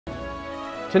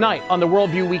Tonight on the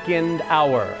Worldview Weekend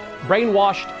Hour,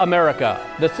 Brainwashed America,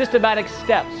 the systematic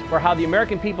steps for how the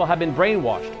American people have been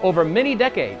brainwashed over many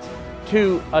decades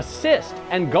to assist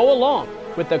and go along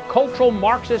with the cultural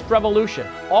Marxist revolution,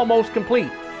 almost complete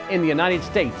in the United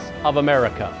States of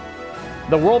America.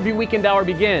 The Worldview Weekend Hour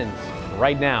begins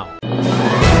right now.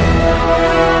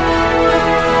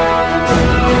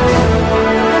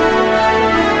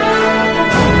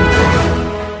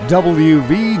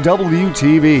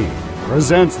 WVW-TV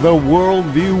presents the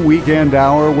Worldview Weekend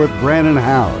Hour with Brannon and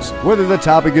Howse. Whether the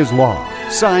topic is law,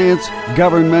 science,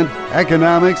 government,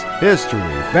 economics, history,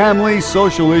 family,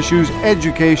 social issues,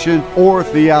 education, or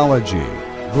theology,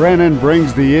 Brannon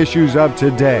brings the issues of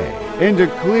today into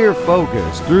clear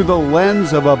focus through the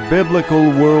lens of a biblical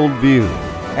worldview.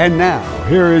 And now,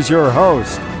 here is your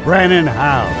host, Brannon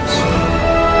Howse.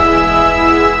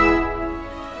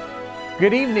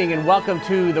 Good evening and welcome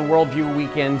to the Worldview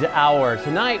Weekend Hour.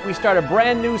 Tonight we start a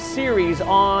brand new series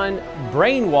on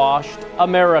Brainwashed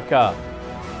America.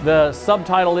 The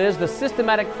subtitle is The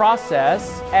Systematic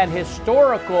Process and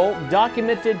Historical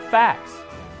Documented Facts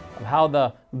of how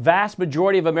the vast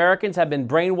majority of Americans have been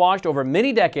brainwashed over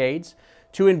many decades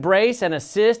to embrace and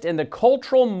assist in the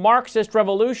cultural Marxist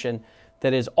revolution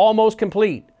that is almost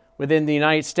complete within the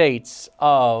United States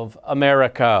of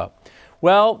America.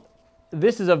 Well,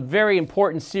 this is a very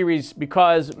important series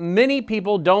because many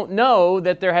people don't know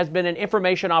that there has been an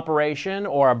information operation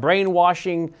or a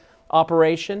brainwashing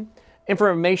operation,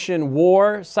 information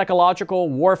war, psychological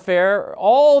warfare,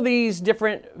 all these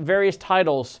different various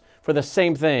titles for the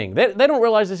same thing. They don't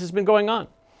realize this has been going on.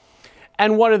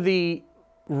 And one of the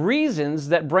reasons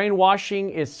that brainwashing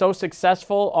is so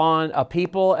successful on a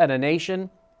people and a nation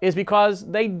is because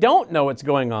they don't know what's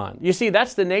going on. You see,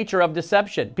 that's the nature of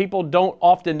deception. People don't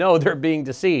often know they're being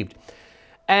deceived.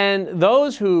 And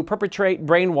those who perpetrate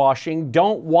brainwashing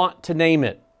don't want to name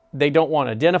it. They don't want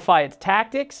to identify its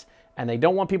tactics, and they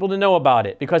don't want people to know about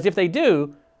it, because if they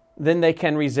do, then they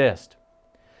can resist.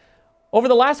 Over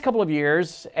the last couple of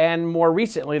years, and more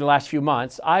recently the last few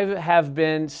months, I have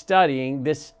been studying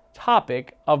this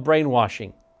topic of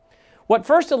brainwashing. What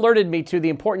first alerted me to the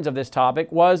importance of this topic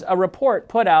was a report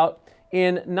put out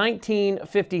in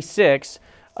 1956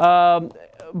 and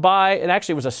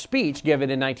actually it was a speech given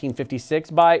in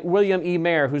 1956 by William E.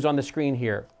 Mayer, who's on the screen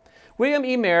here. William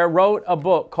E. Mayer wrote a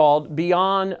book called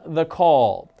Beyond the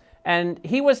Call, and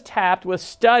he was tapped with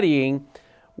studying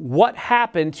what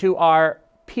happened to our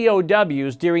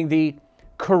POWs during the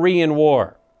Korean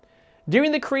War.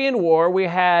 During the Korean War, we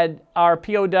had our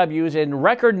POWs in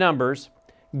record numbers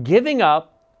giving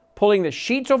up, pulling the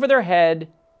sheets over their head,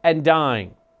 and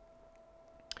dying.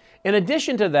 In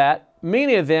addition to that,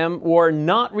 many of them were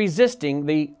not resisting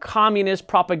the communist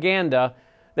propaganda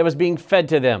that was being fed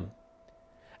to them.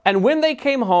 And when they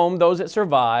came home, those that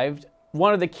survived,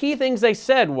 one of the key things they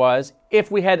said was, if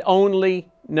we had only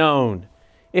known,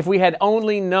 if we had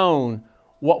only known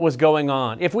what was going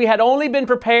on, if we had only been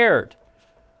prepared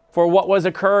for what was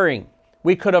occurring,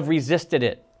 we could have resisted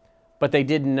it. But they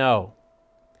didn't know.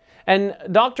 And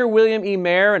Dr. William E.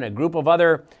 Mayer and a group of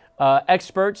other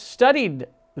experts studied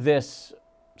this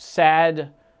sad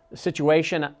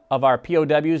situation of our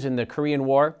POWs in the Korean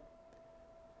War.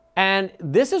 And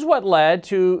this is what led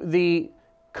to the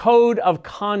code of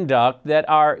conduct that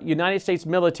our United States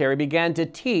military began to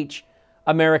teach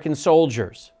American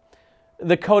soldiers.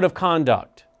 The code of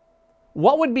conduct.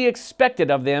 What would be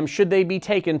expected of them should they be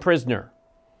taken prisoner?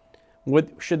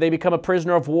 Should they become a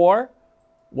prisoner of war?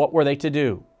 What were they to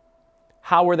do?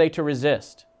 How were they to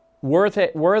resist? Were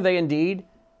they indeed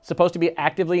supposed to be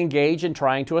actively engaged in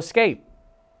trying to escape?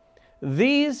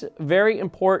 These very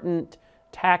important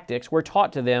tactics were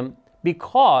taught to them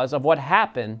because of what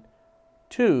happened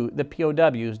to the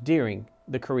POWs during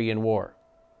the Korean War.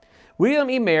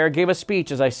 William E. Mayer gave a speech,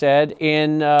 as I said,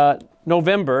 in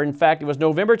November. In fact, it was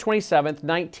November 27th,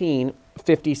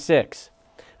 1956.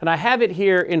 And I have it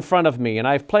here in front of me, and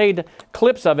I've played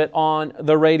clips of it on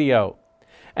the radio.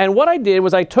 And what I did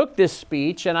was I took this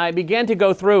speech and I began to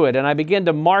go through it and I began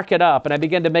to mark it up and I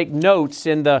began to make notes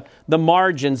in the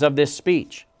margins of this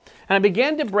speech. And I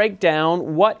began to break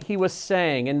down what he was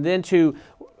saying and then to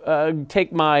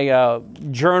take my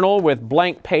journal with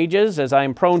blank pages, as I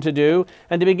am prone to do,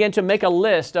 and to begin to make a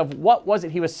list of what was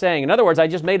it he was saying. In other words, I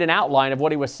just made an outline of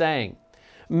what he was saying.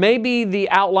 Maybe the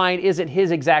outline isn't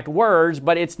his exact words,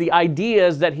 but it's the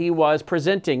ideas that he was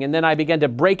presenting. And then I began to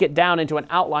break it down into an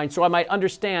outline so I might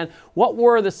understand what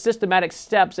were the systematic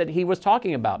steps that he was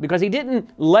talking about. Because he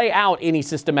didn't lay out any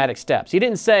systematic steps. He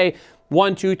didn't say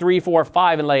 1, 2, 3, 4,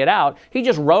 5 and lay it out. He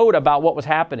just wrote about what was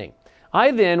happening.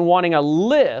 I then, wanting a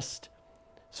list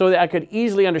so that I could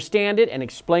easily understand it and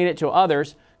explain it to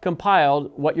others,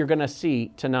 compiled what you're going to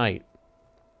see tonight.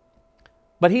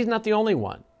 But he's not the only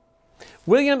one.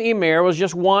 William E. Mayer was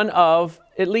just one of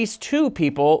at least two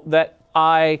people that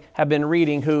I have been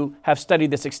reading who have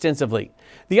studied this extensively.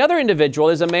 The other individual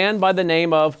is a man by the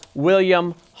name of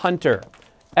Edward Hunter.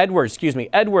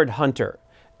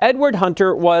 Edward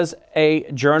Hunter was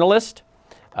a journalist,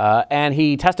 and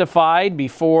he testified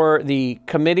before the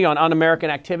Committee on Un-American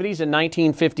Activities in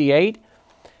 1958.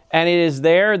 And it is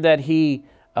there that he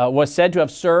was said to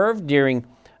have served during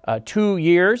 2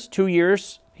 years. 2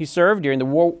 years he served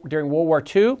during World War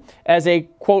II as a,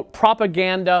 quote,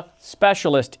 propaganda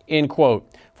specialist, end quote,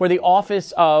 for the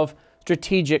Office of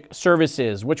Strategic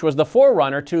Services, which was the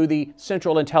forerunner to the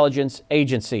Central Intelligence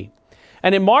Agency.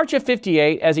 And in March of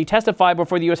 '58, as he testified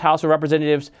before the U.S. House of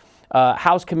Representatives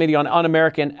House Committee on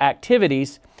Un-American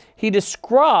Activities, he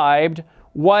described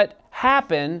what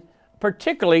happened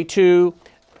particularly to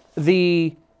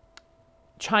the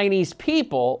Chinese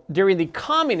people during the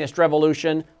Communist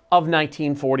Revolution of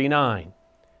 1949.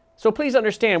 So please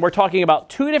understand, we're talking about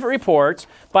two different reports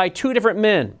by two different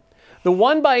men. The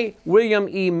one by William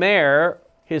E. Mayer,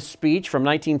 his speech from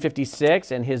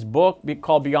 1956, and his book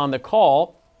called Beyond the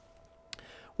Call,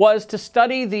 was to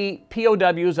study the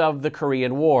POWs of the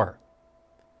Korean War.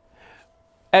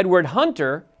 Edward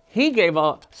Hunter, he gave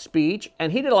a speech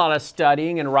and he did a lot of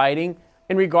studying and writing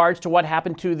in regards to what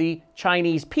happened to the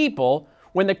Chinese people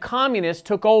when the communists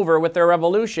took over with their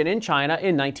revolution in China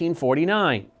in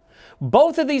 1949.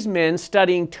 Both of these men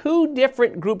studying two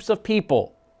different groups of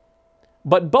people,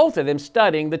 but both of them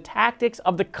studying the tactics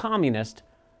of the communists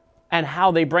and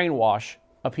how they brainwash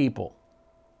a people.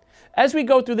 As we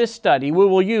go through this study, we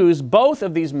will use both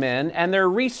of these men and their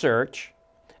research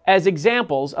as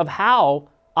examples of how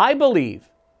I believe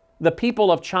the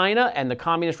people of China and the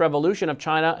Communist Revolution of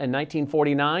China in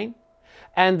 1949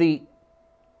 and the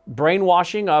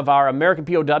brainwashing of our American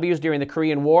POWs during the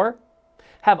Korean War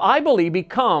have, I believe,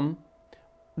 become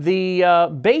the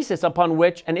basis upon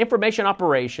which an information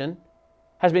operation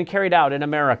has been carried out in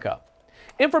America.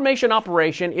 Information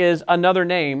operation is another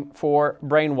name for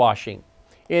brainwashing.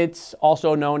 It's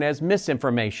also known as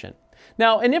misinformation.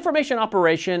 Now, an information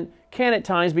operation can at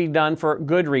times be done for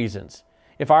good reasons.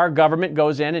 If our government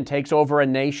goes in and takes over a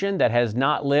nation that has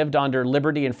not lived under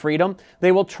liberty and freedom,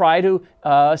 they will try to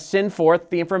send forth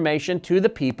the information to the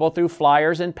people through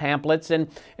flyers and pamphlets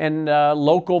and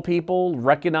local people,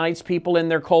 recognized people in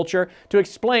their culture, to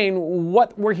explain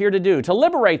what we're here to do, to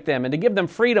liberate them and to give them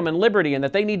freedom and liberty, and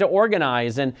that they need to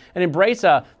organize and embrace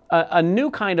a new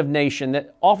kind of nation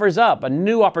that offers up a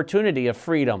new opportunity of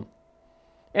freedom.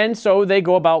 And so they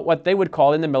go about what they would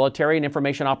call in the military an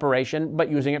information operation, but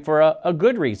using it for a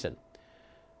good reason.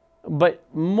 But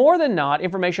more than not,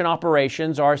 information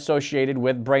operations are associated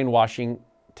with brainwashing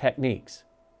techniques.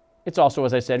 It's also,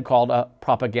 as I said, called a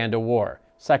propaganda war,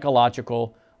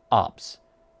 psychological ops,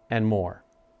 and more.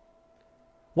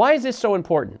 Why is this so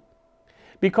important?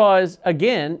 Because,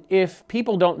 again, if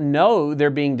people don't know they're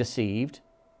being deceived,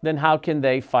 then how can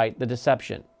they fight the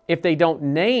deception? If they don't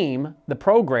name the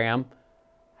program,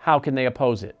 how can they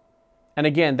oppose it? And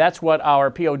again, that's what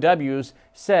our POWs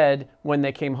said when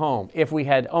they came home. If we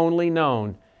had only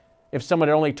known, if someone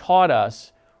had only taught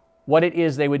us what it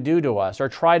is they would do to us or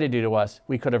try to do to us,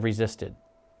 we could have resisted.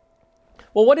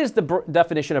 Well, what is the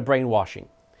definition of brainwashing?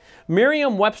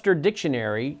 Merriam-Webster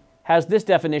Dictionary has this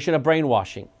definition of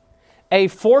brainwashing: a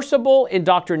forcible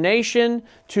indoctrination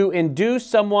to induce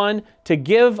someone to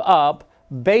give up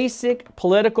basic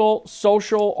political,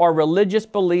 social, or religious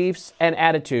beliefs and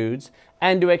attitudes,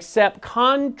 and to accept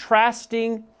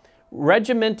contrasting,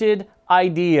 regimented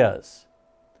ideas.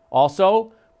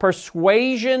 Also,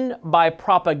 persuasion by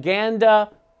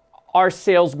propaganda or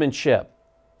salesmanship.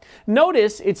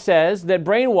 Notice it says that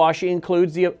brainwashing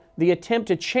includes the attempt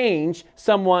to change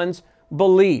someone's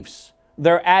beliefs,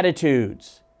 their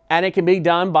attitudes, and it can be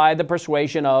done by the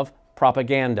persuasion of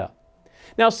propaganda.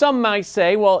 Now, some might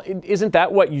say, well, isn't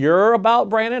that what you're about,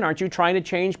 Brannon? Aren't you trying to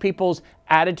change people's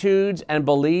attitudes and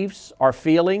beliefs or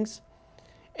feelings?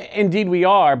 Indeed, we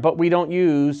are, but we don't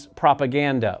use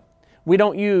propaganda. We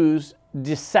don't use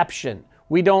deception.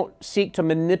 We don't seek to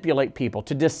manipulate people,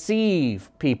 to deceive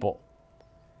people.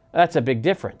 That's a big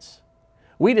difference.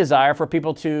 We desire for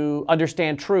people to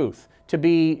understand truth, to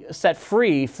be set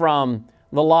free from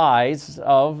the lies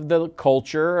of the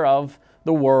culture, of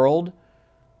the world,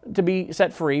 to be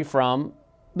set free from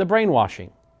the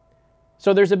brainwashing.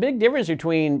 So there's a big difference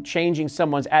between changing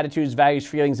someone's attitudes, values,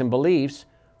 feelings, and beliefs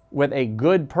with a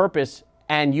good purpose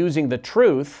and using the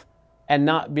truth and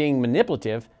not being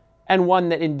manipulative, and one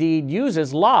that indeed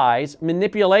uses lies,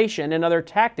 manipulation, and other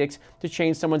tactics to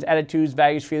change someone's attitudes,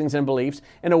 values, feelings, and beliefs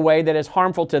in a way that is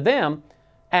harmful to them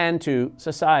and to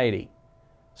society.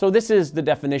 So this is the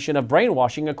definition of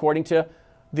brainwashing according to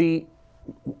the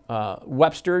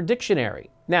Webster Dictionary.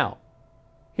 Now,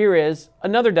 here is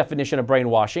another definition of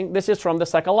brainwashing. This is from the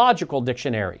Psychological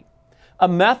Dictionary. A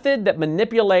method that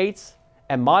manipulates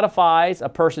and modifies a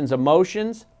person's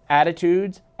emotions,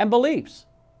 attitudes, and beliefs.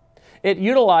 It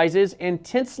utilizes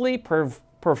intensely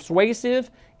persuasive,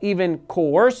 even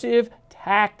coercive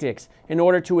tactics in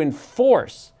order to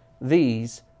enforce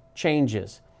these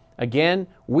changes. Again,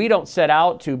 we don't set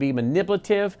out to be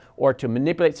manipulative or to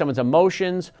manipulate someone's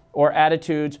emotions or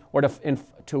attitudes or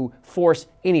to force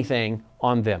anything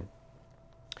on them.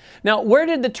 Now, where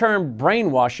did the term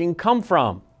brainwashing come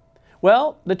from?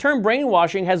 Well, the term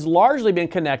brainwashing has largely been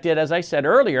connected, as I said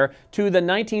earlier, to the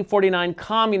 1949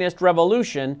 Communist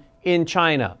Revolution in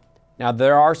China. Now,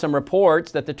 there are some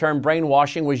reports that the term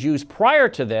brainwashing was used prior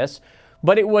to this,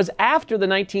 but it was after the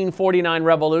 1949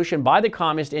 revolution by the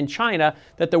communists in China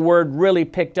that the word really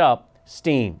picked up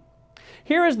steam.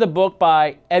 Here is the book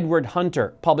by Edward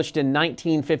Hunter, published in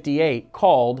 1958,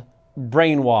 called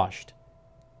Brainwashed.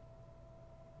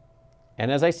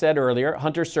 And as I said earlier,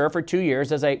 Hunter served for 2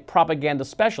 years as a propaganda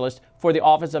specialist for the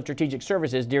Office of Strategic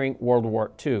Services during World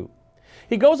War II.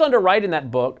 He goes on to write in that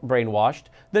book, Brainwashed,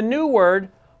 the new word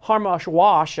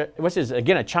harmwash, which is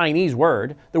again a Chinese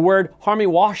word, the word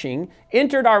harmwashing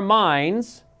entered our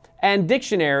minds and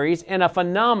dictionaries in a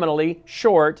phenomenally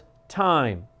short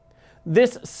time.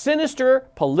 This sinister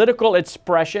political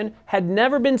expression had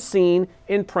never been seen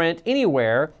in print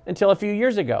anywhere until a few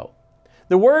years ago.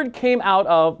 The word came out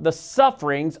of the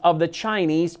sufferings of the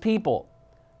Chinese people,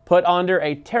 put under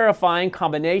a terrifying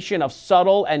combination of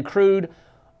subtle and crude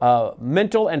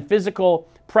mental and physical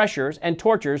pressures and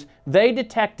tortures. They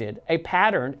detected a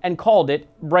pattern and called it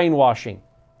brainwashing.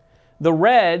 The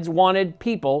Reds wanted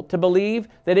people to believe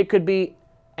that it could be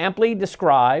aptly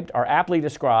described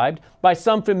by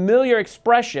some familiar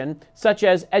expression such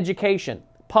as education,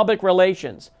 public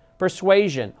relations,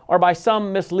 persuasion, or by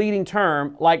some misleading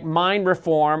term like mind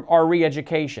reform or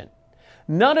re-education.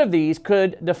 None of these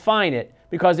could define it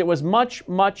because it was much,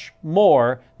 much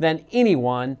more than any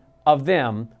one of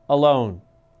them alone.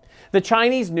 The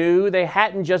Chinese knew they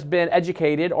hadn't just been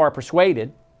educated or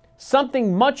persuaded.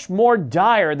 Something much more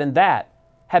dire than that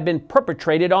had been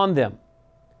perpetrated on them,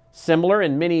 similar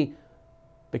in many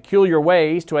peculiar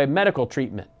ways to a medical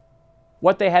treatment.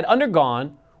 What they had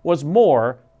undergone was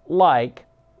more like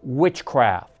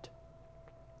witchcraft,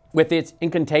 with its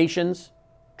incantations,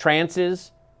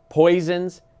 trances,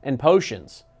 poisons, and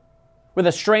potions, with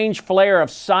a strange flair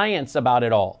of science about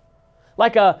it all,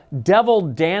 like a devil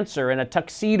dancer in a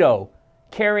tuxedo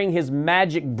carrying his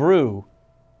magic brew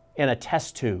in a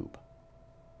test tube.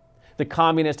 The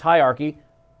communist hierarchy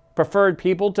preferred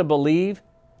people to believe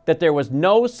that there was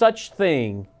no such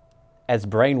thing as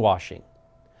brainwashing.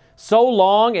 So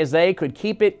long as they could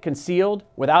keep it concealed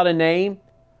without a name,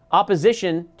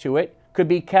 opposition to it could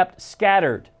be kept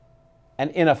scattered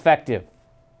and ineffective.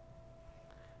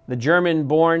 The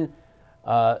German-born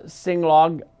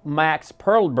sinologue Max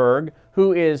Perlberg,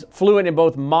 who is fluent in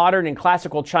both modern and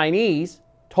classical Chinese,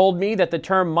 told me that the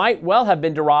term might well have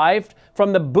been derived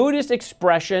from the Buddhist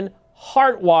expression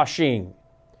heart-washing,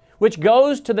 which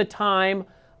goes to the time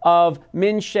of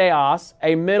Mencius,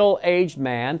 a middle-aged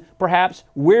man, perhaps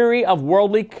weary of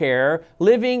worldly care,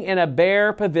 living in a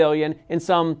bare pavilion in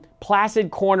some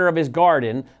placid corner of his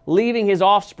garden, leaving his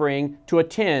offspring to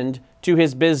attend to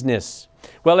his business.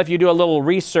 Well, if you do a little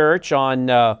research on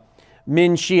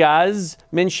Mencius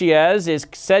is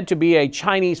said to be a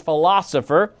Chinese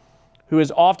philosopher who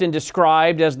is often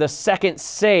described as the second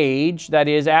sage, that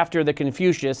is, after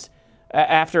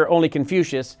only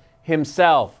Confucius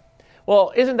himself.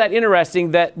 Well, isn't that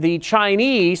interesting that the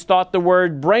Chinese thought the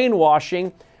word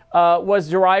brainwashing was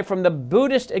derived from the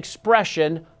Buddhist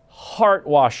expression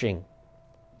heart-washing?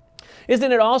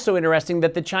 Isn't it also interesting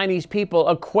that the Chinese people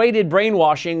equated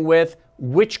brainwashing with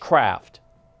witchcraft?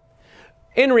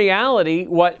 In reality,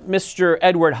 what Mr.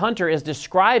 Edward Hunter is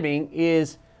describing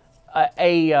is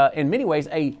in many ways,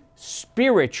 a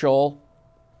spiritual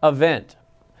event.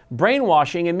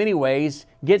 Brainwashing, in many ways,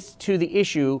 gets to the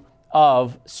issue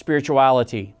of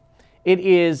spirituality. It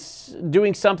is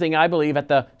doing something, I believe, at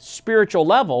the spiritual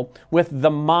level with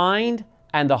the mind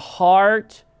and the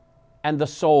heart and the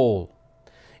soul.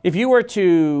 If you were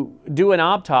to do an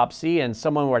autopsy and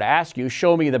someone were to ask you,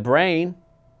 show me the brain,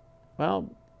 well,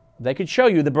 they could show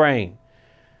you the brain.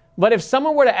 But if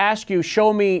someone were to ask you,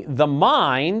 show me the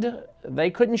mind, they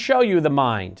couldn't show you the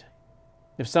mind.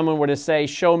 If someone were to say,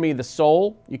 show me the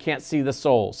soul, you can't see the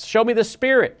soul. Show me the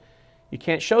spirit, you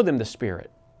can't show them the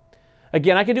spirit.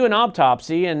 Again, I could do an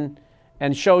autopsy and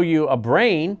show you a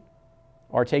brain,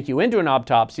 or take you into an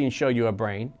autopsy and show you a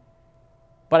brain,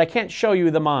 but I can't show you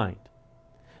the mind.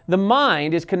 The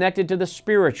mind is connected to the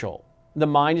spiritual. The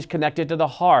mind is connected to the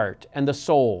heart and the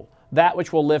soul, that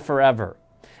which will live forever.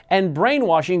 And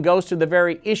brainwashing goes to the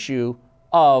very issue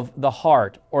of the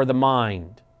heart or the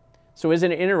mind. So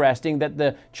isn't it interesting that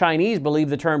the Chinese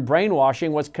believed the term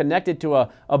brainwashing was connected to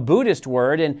a Buddhist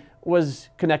word and was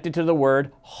connected to the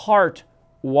word heart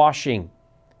washing.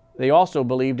 They also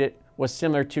believed it was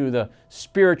similar to the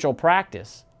spiritual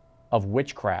practice of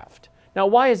witchcraft. Now,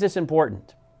 why is this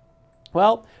important?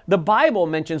 Well, the Bible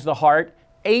mentions the heart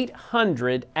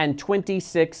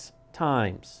 826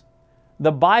 times.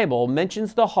 The Bible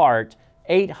mentions the heart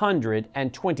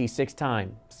 826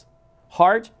 times.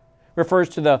 Heart refers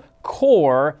to the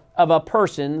core of a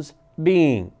person's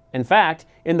being. In fact,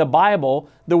 in the Bible,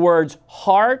 the words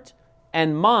heart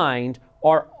and mind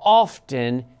are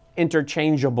often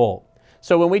interchangeable.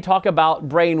 So when we talk about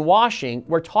brainwashing,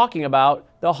 we're talking about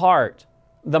the heart,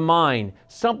 the mind,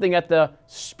 something at the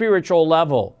spiritual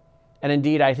level. And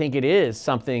indeed, I think it is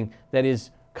something that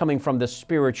is coming from the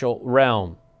spiritual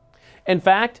realm. In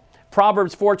fact,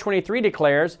 Proverbs 4:23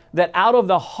 declares that out of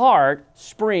the heart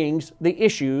springs the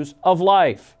issues of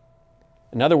life.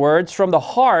 In other words, from the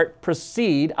heart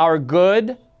proceed our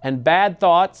good and bad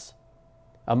thoughts,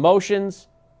 emotions,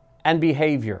 and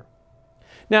behavior.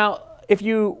 Now, if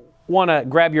you want to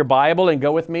grab your Bible and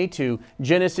go with me to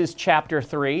Genesis chapter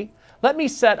 3, let me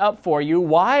set up for you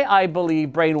why I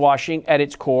believe brainwashing at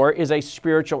its core is a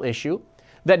spiritual issue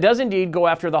that does indeed go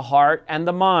after the heart and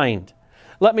the mind.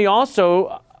 Let me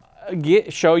also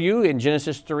show you in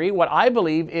Genesis 3 what I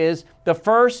believe is the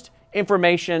first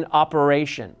information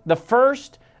operation, the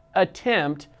first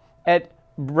attempt at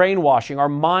brainwashing, or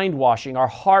mind washing, or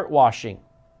heart washing.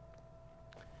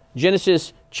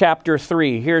 Genesis chapter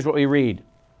 3, here's what we read.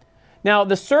 Now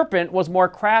the serpent was more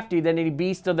crafty than any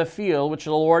beast of the field which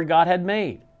the Lord God had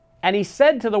made. And he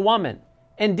said to the woman,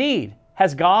 indeed,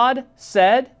 has God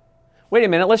said? Wait a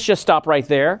minute, let's just stop right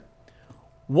there.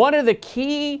 One of the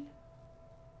key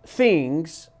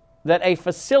things that a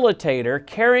facilitator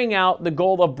carrying out the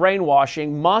goal of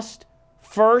brainwashing must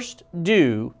first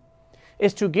do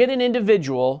is to get an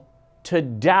individual to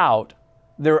doubt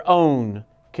their own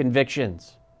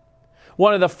convictions.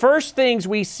 One of the first things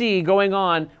we see going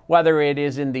on, whether it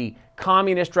is in the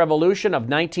communist revolution of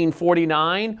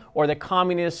 1949 or the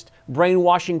communist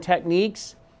brainwashing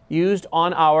techniques used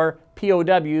on our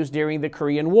POWs during the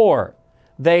Korean War,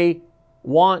 they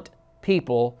want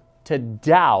people to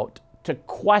doubt, to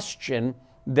question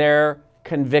their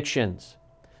convictions,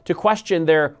 to question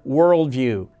their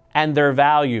worldview and their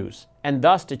values, and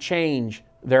thus to change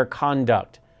their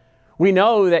conduct. We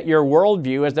know that your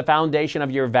worldview is the foundation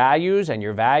of your values, and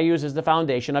your values is the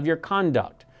foundation of your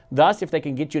conduct. Thus, if they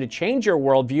can get you to change your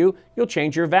worldview, you'll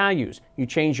change your values. You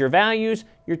change your values,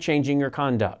 you're changing your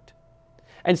conduct.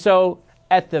 And so,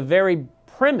 at the very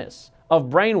premise of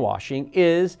brainwashing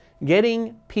is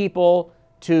getting people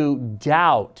to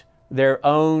doubt their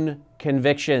own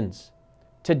convictions,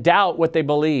 to doubt what they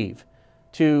believe,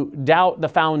 to doubt the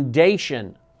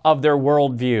foundation of their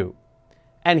worldview.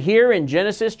 And here in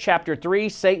Genesis chapter 3,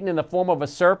 Satan in the form of a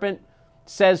serpent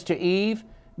says to Eve,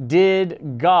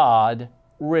 did God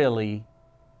really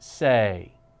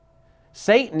say?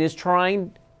 Satan is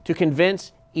trying to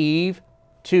convince Eve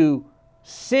to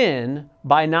sin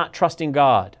by not trusting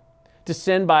God, to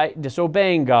sin by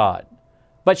disobeying God.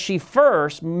 But she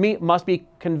first must be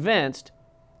convinced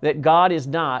that God is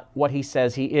not what He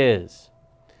says He is.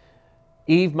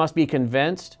 Eve must be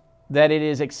convinced that it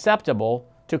is acceptable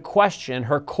to question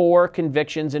her core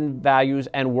convictions and values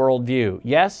and worldview.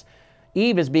 Yes,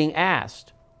 Eve is being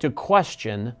asked to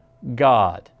question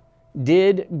God.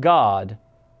 Did God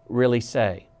really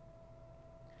say?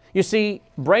 You see,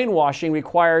 brainwashing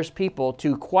requires people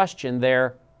to question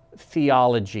their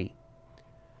theology.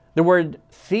 The word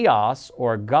theos,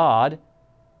 or God,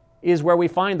 is where we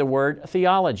find the word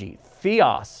theology.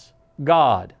 Theos,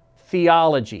 God.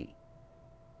 Theology.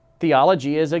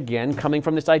 Theology is, again, coming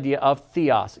from this idea of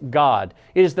theos, God.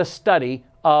 It is the study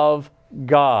of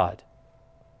God.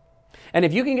 And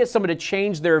if you can get somebody to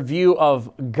change their view of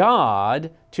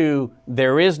God to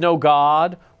there is no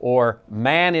God or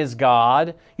man is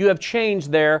God, you have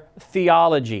changed their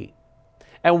theology.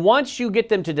 And once you get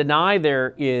them to deny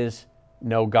there is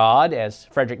no God, as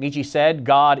Friedrich Nietzsche said,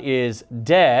 God is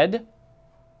dead,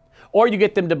 or you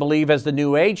get them to believe, as the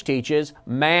New Age teaches,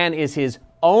 man is his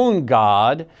own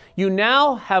God, you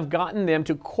now have gotten them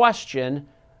to question,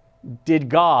 did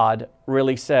God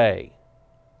really say?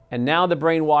 And now the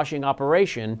brainwashing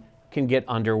operation can get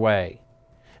underway.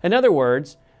 In other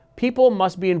words, people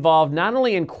must be involved not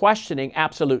only in questioning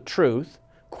absolute truth,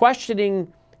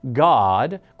 questioning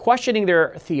God, questioning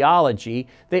their theology,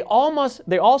 they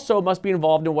also must be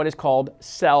involved in what is called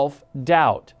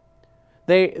self-doubt.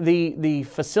 The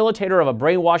facilitator of a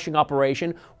brainwashing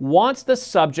operation wants the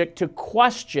subject to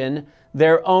question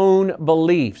their own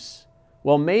beliefs.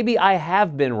 Well, maybe I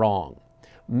have been wrong.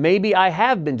 Maybe I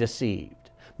have been deceived.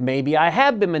 Maybe I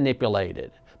have been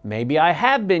manipulated. Maybe I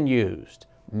have been used.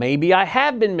 Maybe I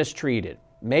have been mistreated.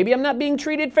 Maybe I'm not being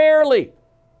treated fairly.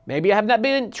 Maybe I have not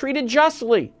been treated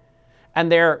justly.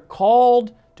 And they're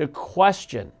called to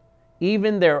question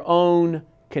even their own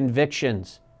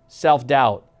convictions,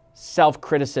 self-doubt,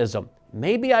 self-criticism.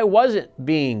 Maybe I wasn't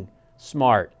being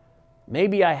smart.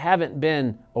 Maybe I haven't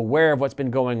been aware of what's been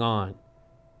going on.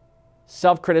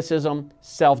 Self-criticism,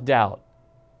 self-doubt.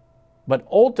 But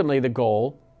ultimately the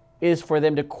goal is for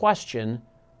them to question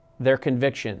their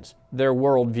convictions, their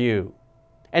worldview.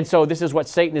 And so this is what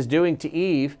Satan is doing to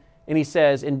Eve, and he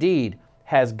says, indeed,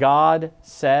 has God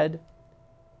said?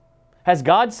 Has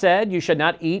God said you should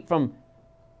not eat from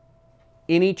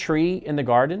any tree in the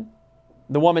garden?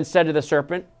 The woman said to the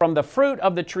serpent, from the fruit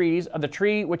of the trees of the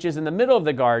tree which is in the middle of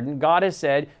the garden, God has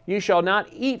said, you shall not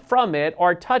eat from it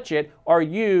or touch it, or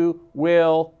you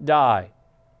will die.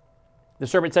 The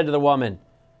serpent said to the woman,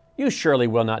 you surely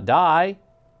will not die.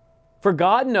 For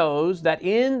God knows that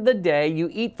in the day you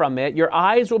eat from it, your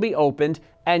eyes will be opened,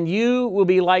 and you will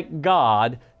be like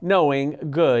God, knowing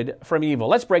good from evil.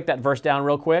 Let's break that verse down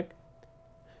real quick.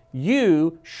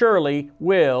 You surely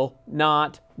will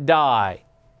not die.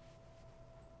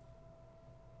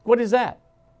 What is that?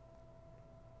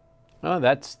 Well,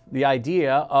 that's the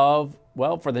idea of,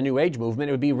 well, for the New Age movement,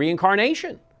 it would be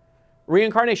reincarnation.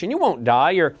 Reincarnation. You won't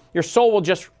die. Your soul will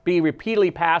just be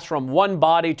repeatedly passed from one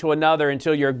body to another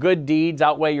until your good deeds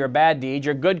outweigh your bad deeds.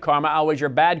 Your good karma outweighs your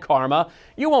bad karma.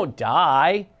 You won't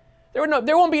die. There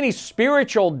won't be any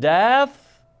spiritual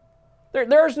death.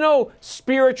 There's no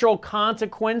spiritual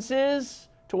consequences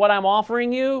to what I'm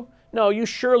offering you. No, you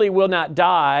surely will not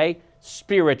die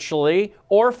spiritually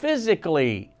or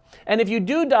physically. And if you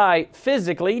do die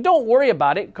physically, don't worry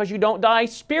about it because you don't die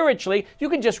spiritually. You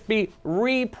can just be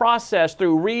reprocessed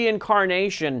through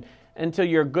reincarnation until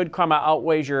your good karma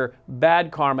outweighs your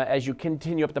bad karma as you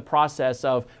continue up the process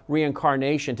of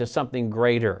reincarnation to something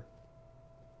greater.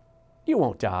 You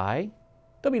won't die.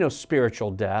 There'll be no spiritual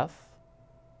death.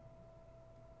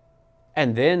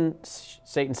 And then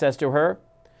Satan says to her,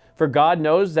 for God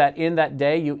knows that in that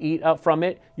day you eat up from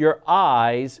it, your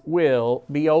eyes will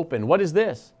be open. What is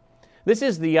this? This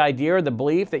is the idea or the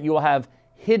belief that you will have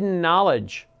hidden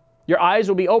knowledge. Your eyes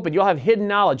will be open. You'll have hidden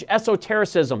knowledge,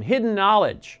 esotericism, hidden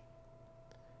knowledge.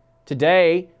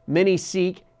 Today, many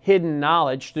seek hidden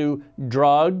knowledge through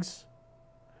drugs,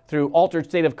 through altered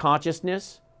state of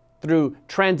consciousness, through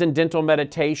transcendental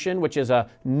meditation, which is a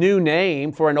new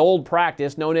name for an old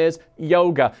practice known as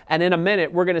yoga. And in a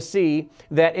minute, we're going to see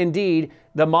that indeed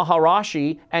the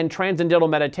Maharishi and transcendental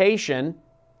meditation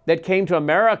that came to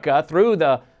America through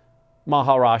the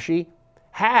Maharishi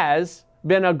has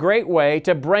been a great way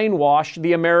to brainwash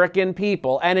the American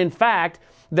people. And in fact,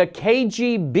 the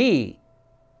KGB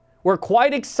were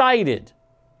quite excited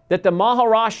that the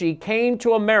Maharishi came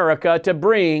to America to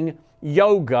bring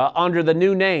yoga under the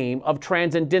new name of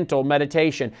transcendental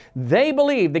meditation. They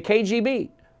believed, the KGB,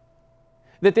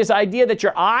 that this idea that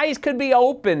your eyes could be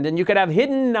opened and you could have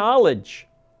hidden knowledge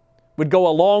would go a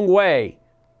long way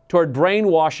toward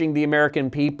brainwashing the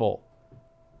American people.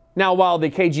 Now, while the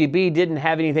KGB didn't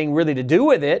have anything really to do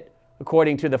with it,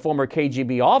 according to the former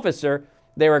KGB officer,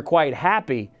 they were quite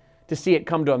happy to see it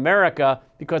come to America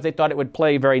because they thought it would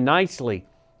play very nicely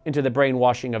into the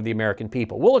brainwashing of the American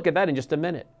people. We'll look at that in just a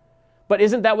minute. But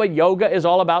isn't that what yoga is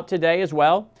all about today as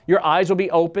well? Your eyes will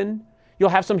be open. You'll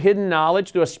have some hidden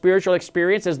knowledge through a spiritual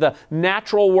experience as the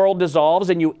natural world dissolves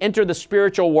and you enter the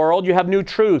spiritual world. You have new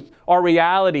truth or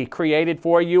reality created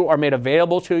for you or made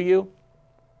available to you.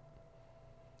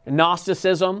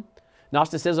 Gnosticism.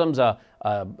 Gnosticism's a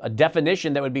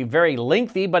definition that would be very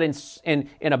lengthy, but in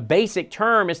a basic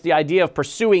term, it's the idea of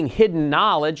pursuing hidden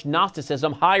knowledge,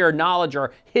 Gnosticism, higher knowledge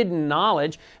or hidden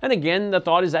knowledge. And again, the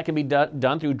thought is that can be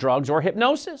done through drugs or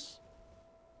hypnosis.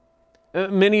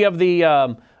 Many of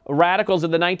the radicals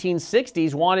of the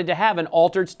 1960s wanted to have an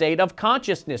altered state of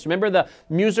consciousness. Remember the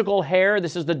musical Hair?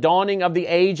 This is the dawning of the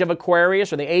age of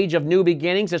Aquarius, or the age of new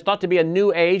beginnings. It's thought to be a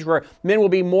new age where men will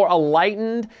be more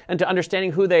enlightened into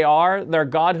understanding who they are, their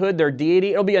godhood, their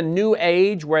deity. It'll be a new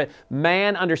age where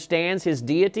man understands his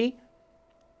deity.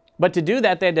 But to do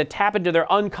that, they had to tap into their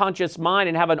unconscious mind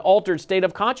and have an altered state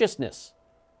of consciousness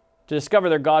to discover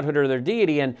their godhood or their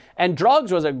deity. And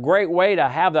drugs was a great way to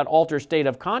have that altered state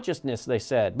of consciousness, they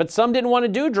said. But some didn't want to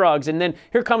do drugs. And then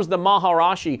here comes the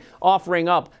Maharishi offering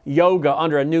up yoga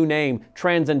under a new name,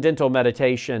 transcendental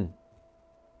meditation.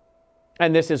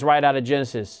 And this is right out of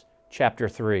Genesis chapter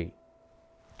 3.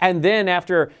 And then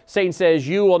after Satan says,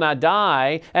 you will not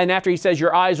die, and after he says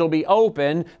your eyes will be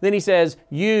open, then he says,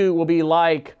 you will be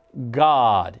like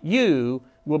God. You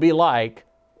will be like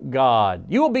God.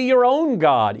 You will be your own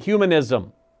God.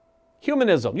 Humanism.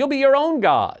 Humanism. You'll be your own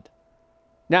God.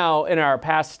 Now, in our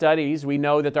past studies, we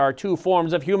know that there are two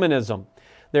forms of humanism.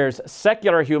 There's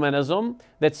secular humanism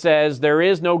that says there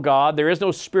is no God, there is no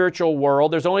spiritual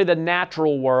world, there's only the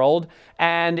natural world,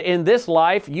 and in this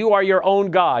life, you are your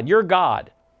own God. You're God.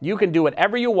 You can do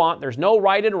whatever you want. There's no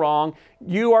right and wrong.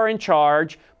 You are in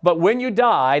charge, but when you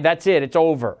die, that's it. It's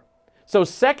over. So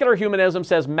secular humanism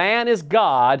says man is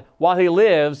God while he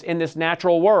lives in this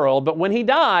natural world, but when he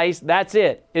dies, that's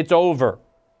it. It's over.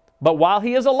 But while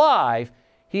he is alive,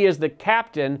 he is the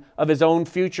captain of his own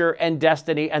future and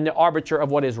destiny and the arbiter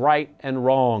of what is right and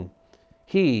wrong.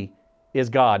 He is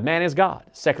God. Man is God.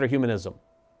 Secular humanism.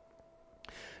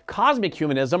 Cosmic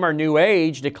humanism, or New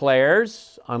Age,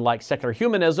 declares, unlike secular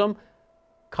humanism,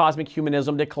 cosmic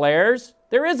humanism declares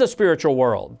there is a spiritual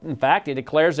world. In fact, it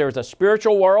declares there is a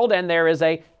spiritual world and there is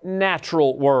a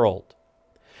natural world.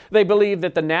 They believe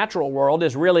that the natural world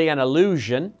is really an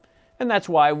illusion, and that's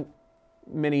why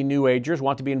many New Agers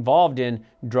want to be involved in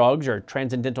drugs or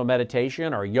transcendental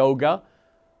meditation or yoga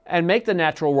and make the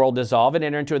natural world dissolve and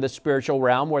enter into the spiritual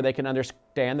realm where they can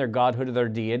understand their godhood or their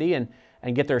deity and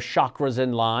get their chakras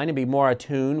in line and be more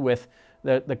attuned with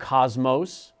the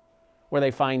cosmos, where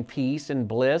they find peace and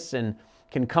bliss and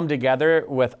can come together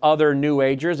with other New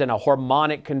Agers in a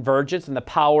harmonic convergence and the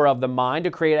power of the mind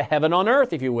to create a heaven on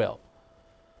earth, if you will.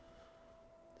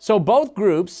 So both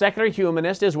groups, secular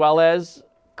humanists as well as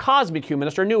cosmic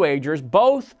humanists or New Agers,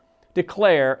 both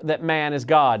declare that man is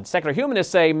God. Secular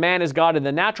humanists say man is God in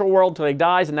the natural world till he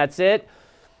dies and that's it.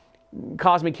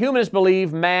 Cosmic humanists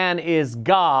believe man is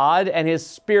God and his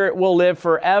spirit will live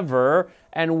forever,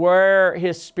 and where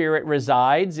his spirit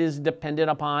resides is dependent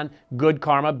upon good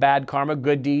karma,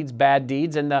 good deeds, bad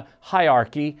deeds, and the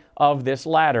hierarchy of this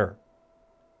ladder.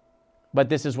 But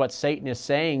this is what Satan is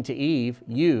saying to Eve: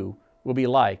 you will be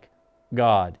like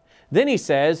God. Then he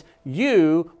says,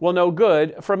 you will know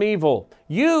good from evil.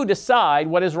 You decide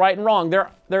what is right and wrong.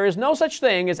 There is no such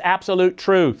thing as absolute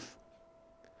truth.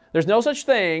 There's no such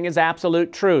thing as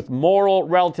absolute truth. Moral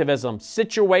relativism,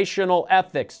 situational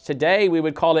ethics. Today we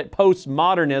would call it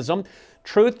postmodernism.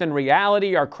 Truth and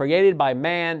reality are created by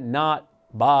man, not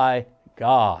by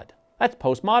God. That's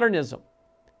postmodernism.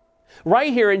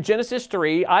 Right here in Genesis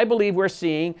 3, I believe we're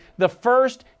seeing the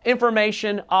first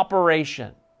information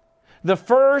operation, the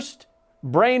first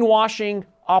brainwashing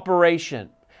operation.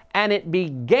 And it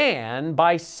began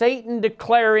by Satan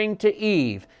declaring to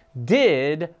Eve,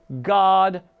 did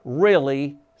God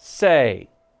really say?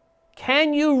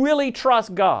 Can you really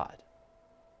trust God?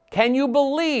 Can you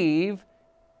believe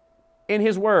in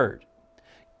His Word?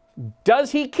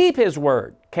 Does He keep His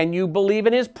Word? Can you believe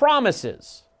in His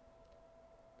promises?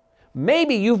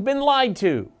 Maybe you've been lied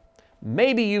to.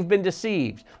 Maybe you've been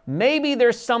deceived. Maybe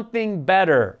there's something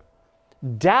better.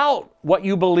 Doubt what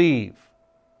you believe.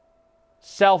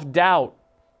 Self-doubt.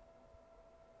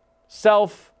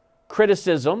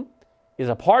 Self-criticism is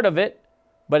a part of it,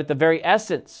 but at the very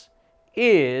essence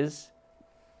is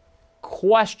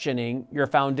questioning your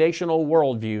foundational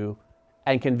worldview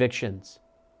and convictions.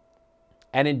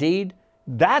 And indeed,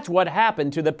 that's what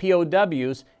happened to the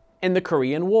POWs in the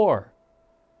Korean War.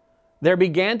 There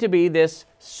began to be this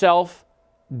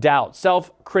self-doubt,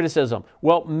 self-criticism.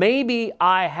 Well, maybe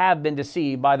I have been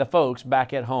deceived by the folks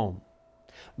back at home.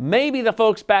 Maybe the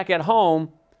folks back at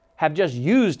home have just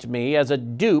used me as a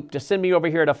dupe to send me over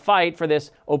here to fight for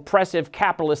this oppressive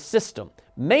capitalist system.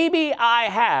 Maybe I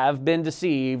have been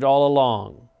deceived all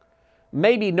along.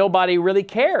 Maybe nobody really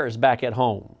cares back at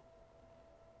home.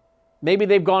 Maybe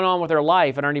they've gone on with their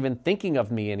life and aren't even thinking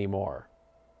of me anymore.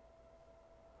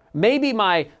 Maybe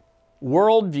my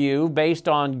worldview based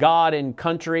on God and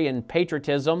country and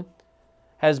patriotism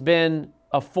has been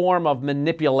a form of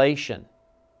manipulation.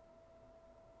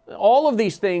 All of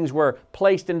these things were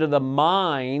placed into the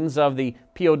minds of the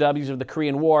POWs of the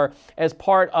Korean War as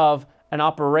part of an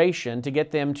operation to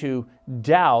get them to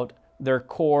doubt their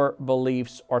core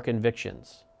beliefs or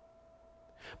convictions.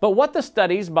 But what the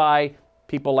studies by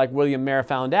people like William Mayer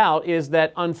found out is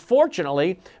that,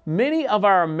 unfortunately, many of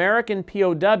our American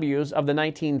POWs of the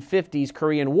 1950s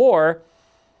Korean War,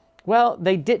 well,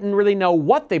 they didn't really know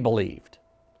what they believed.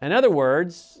 In other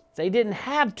words, they didn't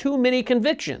have too many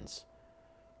convictions.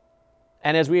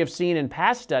 And as we have seen in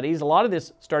past studies, a lot of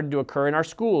this started to occur in our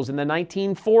schools in the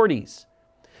 1940s,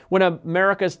 when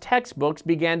America's textbooks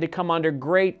began to come under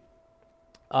great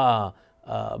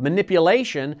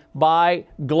manipulation by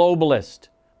globalists,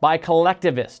 by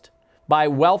collectivists, by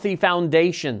wealthy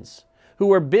foundations who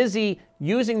were busy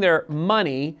using their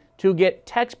money to get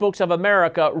textbooks of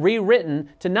America rewritten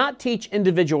to not teach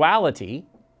individuality,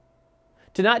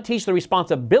 to not teach the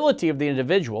responsibility of the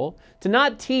individual, to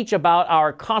not teach about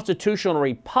our constitutional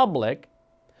republic,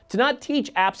 to not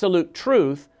teach absolute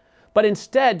truth, but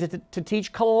instead to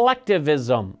teach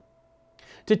collectivism,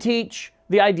 to teach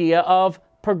the idea of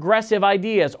progressive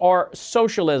ideas or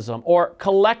socialism or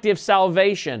collective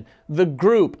salvation, the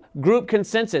group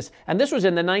consensus. And this was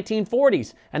in the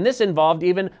 1940s. And this involved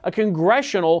even a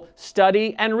congressional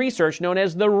study and research known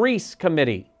as the Reese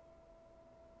Committee.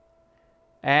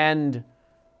 And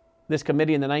this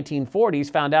committee in the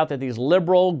 1940s found out that these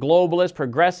liberal, globalist,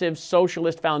 progressive,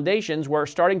 socialist foundations were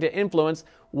starting to influence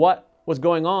what was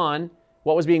going on,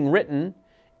 what was being written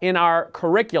in our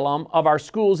curriculum of our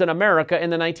schools in America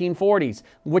in the 1940s,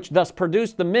 which thus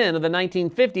produced the men of the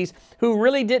 1950s who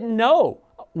really didn't know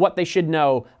what they should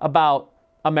know about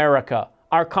America,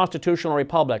 our constitutional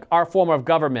republic, our form of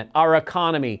government, our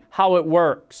economy, how it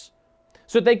works,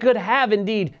 so that they could have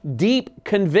indeed deep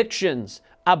convictions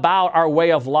about our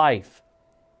way of life.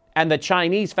 And the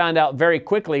Chinese found out very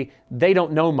quickly they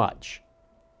don't know much.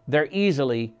 They're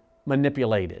easily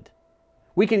manipulated.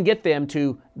 We can get them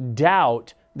to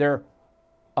doubt their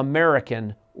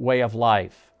American way of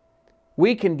life.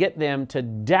 We can get them to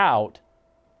doubt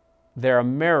their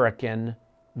American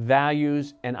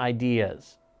values and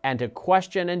ideas, and to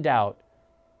question and doubt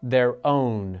their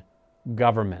own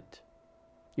government.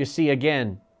 You see,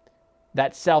 again,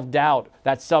 that self-doubt,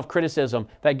 that self-criticism,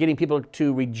 that getting people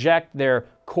to reject their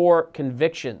core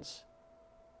convictions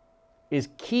is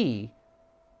key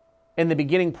in the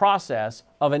beginning process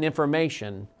of an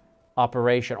information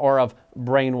operation or of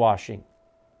brainwashing.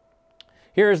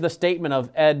 Here is the statement of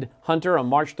Ed Hunter on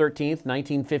March 13th,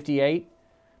 1958,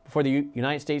 before the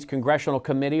United States Congressional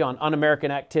Committee on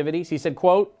Un-American Activities. He said,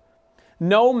 quote,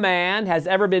 "No man has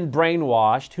ever been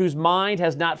brainwashed whose mind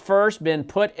has not first been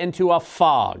put into a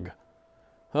fog."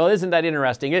 Well, isn't that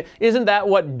interesting? Isn't that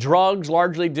what drugs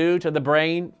largely do to the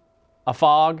brain? A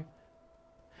fog?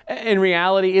 In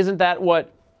reality, isn't that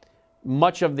what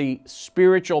much of the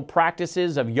spiritual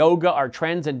practices of yoga or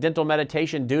transcendental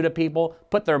meditation do to people?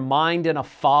 Put their mind in a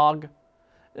fog,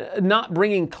 not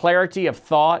bringing clarity of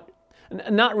thought,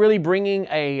 not really bringing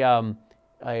a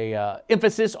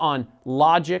emphasis on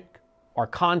logic or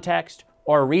context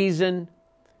or reason,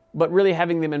 but really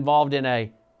having them involved in a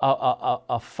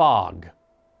fog.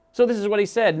 So this is what he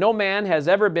said: "No man has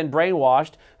ever been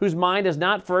brainwashed whose mind has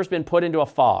not first been put into a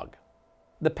fog."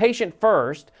 The patient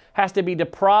first has to be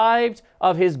deprived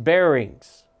of his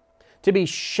bearings, to be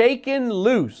shaken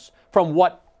loose from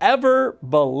whatever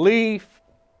belief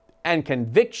and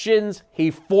convictions he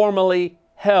formerly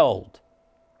held,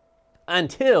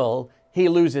 until he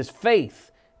loses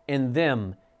faith in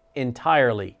them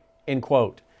entirely. End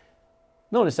quote.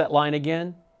 Notice that line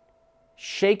again.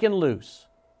 Shaken loose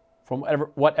from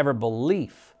whatever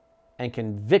belief and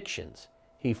convictions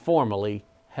he formerly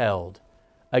held.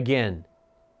 Again,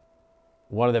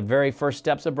 one of the very first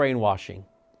steps of brainwashing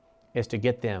is to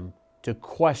get them to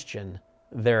question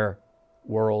their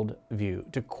worldview,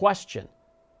 to question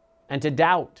and to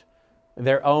doubt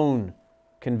their own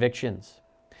convictions.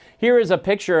 Here is a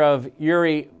picture of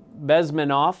Yuri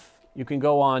Bezmenov. You can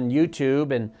go on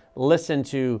YouTube and listen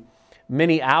to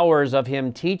many hours of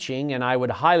him teaching, and I would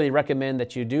highly recommend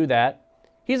that you do that.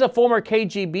 He's a former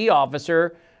KGB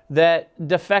officer that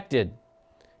defected,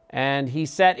 and he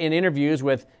sat in interviews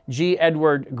with G.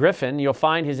 Edward Griffin. You'll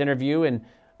find his interview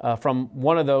from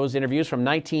one of those interviews from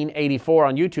 1984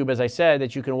 on YouTube, as I said,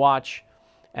 that you can watch,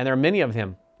 and there are many of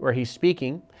them where he's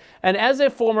speaking. And as a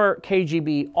former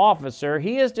KGB officer,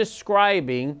 he is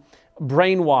describing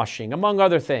brainwashing, among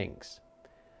other things.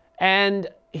 And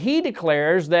he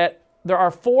declares that there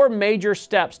are 4 major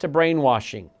steps to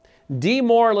brainwashing: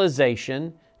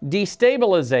 demoralization,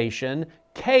 destabilization,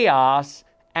 chaos,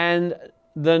 and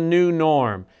the new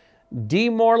norm.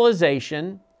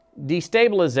 Demoralization,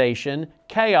 destabilization,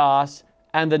 chaos,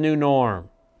 and the new norm.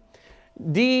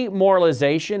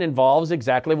 Demoralization involves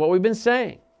exactly what we've been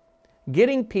saying.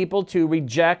 Getting people to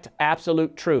reject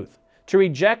absolute truth, to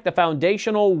reject the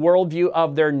foundational worldview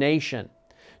of their nation,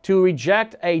 to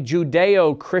reject a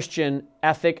Judeo-Christian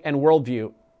ethic and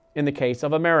worldview in the case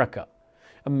of America.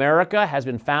 America has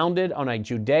been founded on a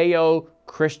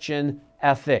Judeo-Christian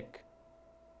ethic,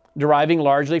 deriving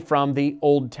largely from the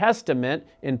Old Testament,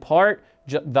 in part,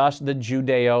 thus the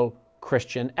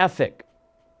Judeo-Christian ethic.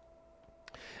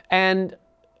 And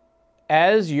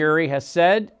as Uri has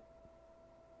said,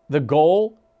 the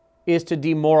goal is to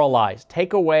demoralize,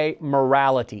 take away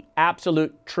morality,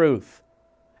 absolute truth.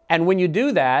 And when you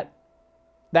do that,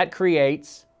 that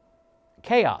creates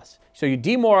chaos. So you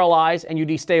demoralize and you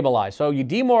destabilize. So you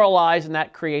demoralize and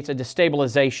that creates a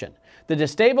destabilization. The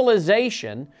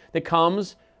destabilization that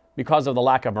comes because of the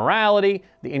lack of morality,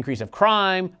 the increase of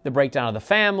crime, the breakdown of the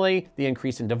family, the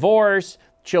increase in divorce,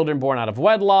 children born out of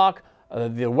wedlock,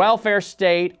 the welfare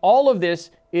state, all of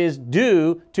this is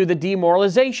due to the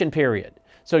demoralization period.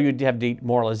 So you have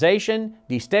demoralization,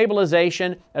 destabilization,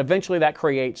 and eventually that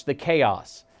creates the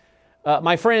chaos.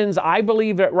 My friends, I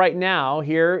believe that right now,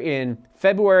 here in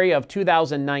February of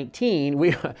 2019,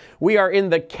 we are in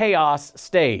the chaos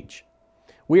stage.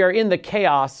 We are in the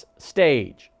chaos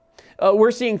stage.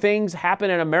 We're seeing things happen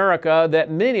in America that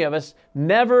many of us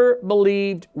never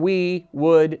believed we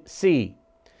would see.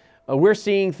 We're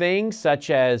seeing things such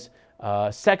as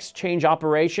sex change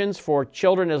operations for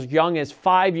children as young as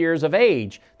 5 years of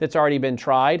age that's already been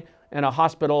tried in a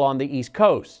hospital on the East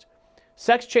Coast.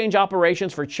 Sex change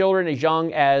operations for children as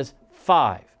young as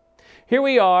 5. Here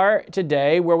we are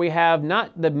today where we have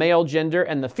not the male gender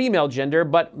and the female gender,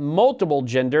 but multiple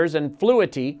genders and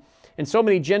fluidity, and so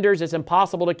many genders it's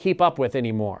impossible to keep up with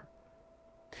anymore.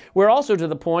 We're also to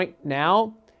the point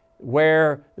now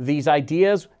where these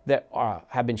ideas that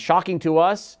have been shocking to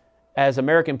us as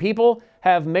American people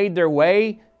have made their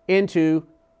way into,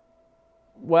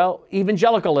 well,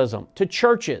 evangelicalism, to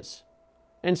churches.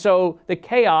 And so the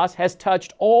chaos has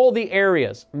touched all the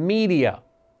areas: media,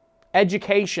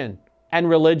 education, and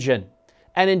religion.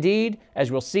 And indeed,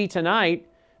 as we'll see tonight,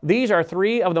 these are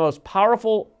three of the most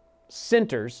powerful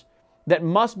centers that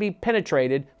must be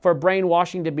penetrated for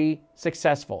brainwashing to be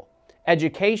successful: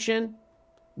 education,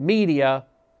 media,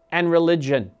 and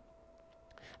religion.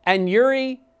 And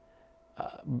Yuri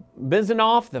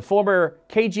Bezmenov, the former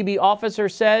KGB officer,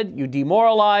 said, you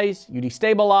demoralize, you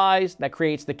destabilize, that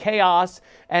creates the chaos,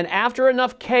 and after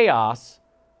enough chaos,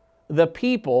 the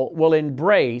people will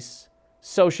embrace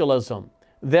socialism.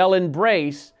 They'll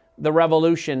embrace the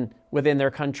revolution within their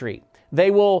country.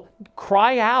 They will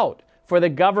cry out for the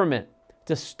government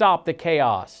to stop the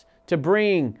chaos, to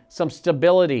bring some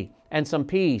stability and some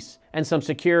peace and some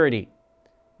security.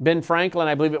 Ben Franklin,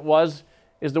 I believe it was,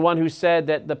 is the one who said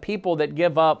that the people that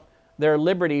give up their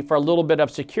liberty for a little bit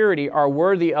of security are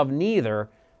worthy of neither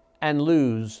and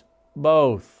lose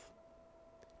both.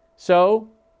 So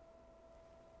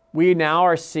we now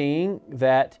are seeing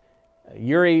that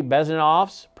Yuri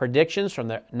Bezmenov's predictions from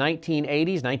the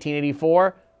 1980s,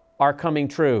 1984, are coming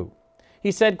true.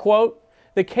 He said, quote,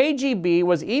 the KGB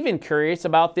was even curious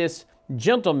about this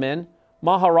gentleman,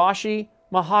 Maharishi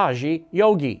Mahaji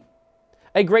Yogi,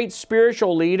 a great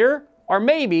spiritual leader, or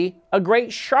maybe a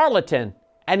great charlatan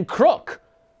and crook,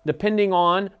 depending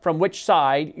on from which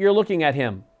side you're looking at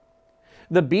him.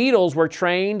 The Beatles were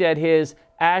trained at his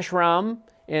ashram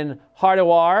in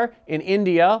Haridwar in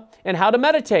India in how to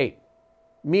meditate.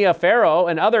 Mia Farrow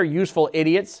and other useful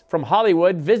idiots from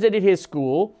Hollywood visited his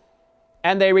school,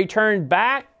 and they returned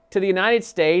back to the United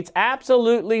States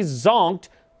absolutely zonked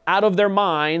out of their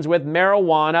minds with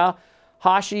marijuana,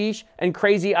 hashish, and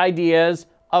crazy ideas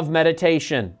of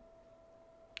meditation.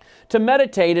 To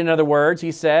meditate, in other words,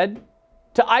 he said,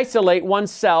 to isolate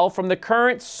oneself from the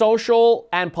current social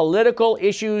and political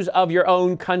issues of your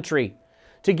own country,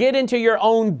 to get into your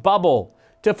own bubble,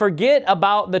 to forget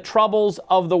about the troubles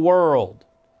of the world.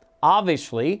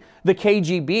 Obviously, the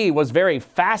KGB was very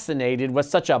fascinated with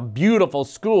such a beautiful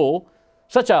school,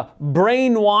 such a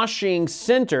brainwashing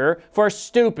center for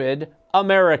stupid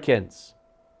Americans.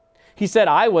 He said,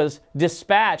 I was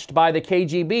dispatched by the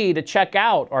KGB to check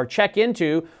out or check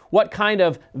into what kind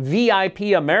of VIP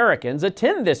Americans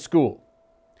attend this school.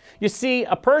 You see,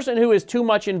 a person who is too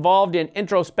much involved in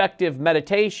introspective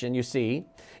meditation, you see,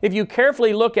 if you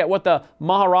carefully look at what the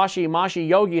Maharishi Mahesh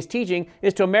Yogi is teaching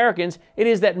is to Americans, it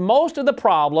is that most of the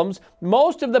problems,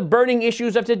 most of the burning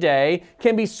issues of today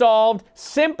can be solved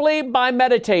simply by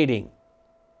meditating.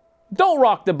 Don't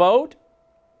rock the boat.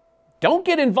 Don't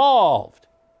get involved.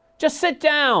 Just sit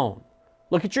down,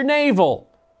 look at your navel,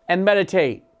 and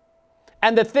meditate.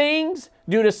 And the things,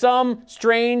 due to some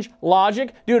strange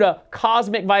logic, due to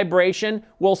cosmic vibration,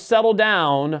 will settle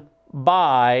down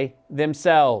by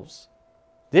themselves.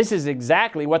 This is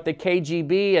exactly what the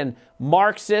KGB and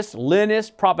Marxist,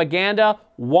 Leninist propaganda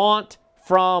want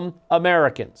from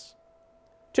Americans.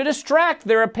 To distract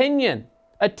their opinion,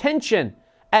 attention,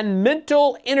 and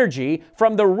mental energy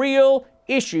from the real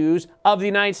issues of the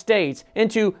United States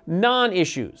into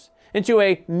non-issues, into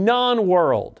a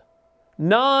non-world,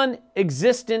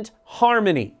 non-existent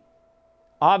harmony.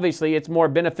 Obviously, it's more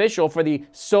beneficial for the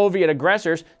Soviet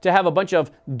aggressors to have a bunch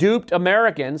of duped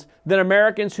Americans than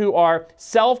Americans who are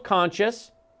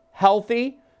self-conscious,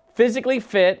 healthy, physically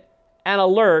fit, and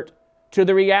alert to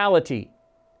the reality.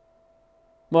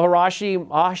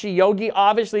 Maharishi Yogi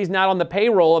obviously is not on the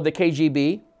payroll of the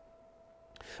KGB,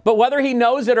 but whether he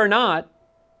knows it or not,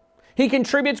 he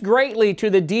contributes greatly to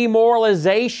the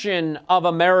demoralization of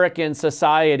American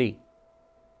society.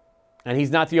 And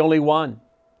he's not the only one.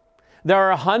 There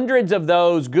are hundreds of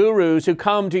those gurus who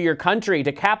come to your country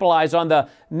to capitalize on the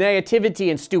naivety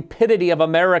and stupidity of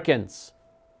Americans.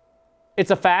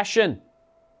 It's a fashion.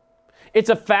 It's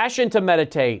a fashion to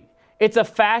meditate. It's a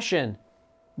fashion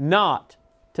not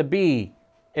to be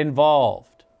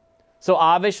involved. So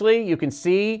obviously, you can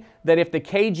see that if the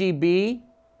KGB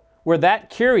were that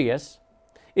curious,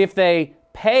 if they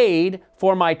paid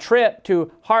for my trip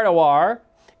to Hardwar,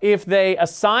 if they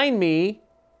assigned me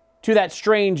to that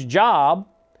strange job,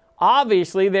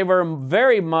 obviously they were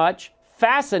very much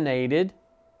fascinated.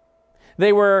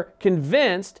 They were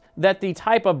convinced that the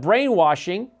type of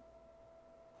brainwashing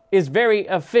is very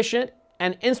efficient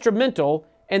and instrumental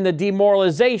in the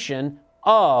demoralization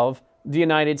of the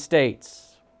United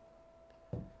States.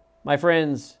 My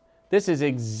friends, this is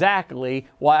exactly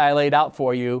why I laid out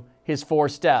for you his 4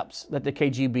 steps that the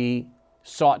KGB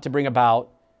sought to bring about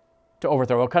to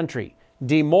overthrow a country.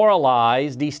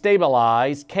 Demoralize,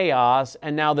 destabilize, chaos,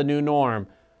 and now the new norm.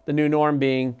 The new norm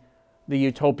being the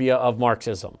utopia of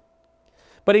Marxism.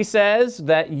 But he says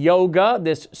that yoga,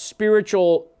 this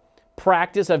spiritual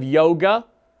practice of yoga,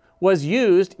 was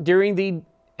used during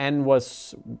and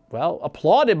was, well,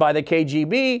 applauded by the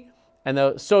KGB and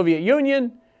the Soviet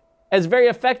Union as very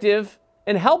effective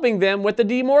in helping them with the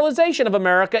demoralization of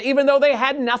America, even though they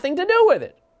had nothing to do with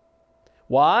it.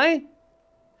 Why?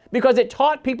 Because it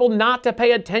taught people not to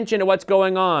pay attention to what's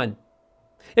going on.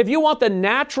 If you want the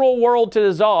natural world to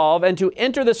dissolve and to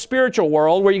enter the spiritual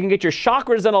world where you can get your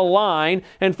chakras in a line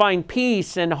and find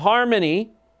peace and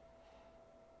harmony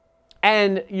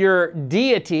and your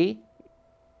deity,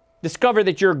 discover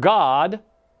that you're God,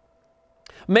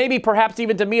 maybe perhaps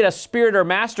even to meet a spirit or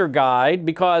master guide,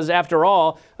 because after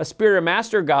all, a spirit or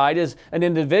master guide is an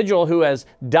individual who has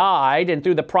died and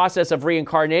through the process of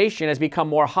reincarnation has become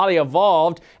more highly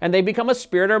evolved, and they become a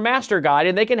spirit or master guide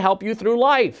and they can help you through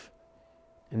life.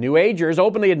 And New Agers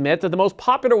openly admit that the most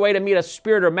popular way to meet a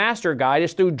spirit or master guide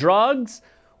is through drugs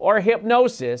or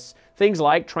hypnosis, things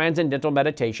like transcendental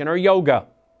meditation or yoga.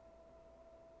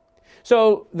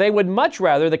 So they would much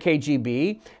rather, the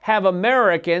KGB, have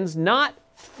Americans not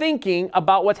thinking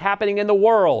about what's happening in the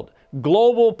world.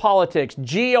 Global politics,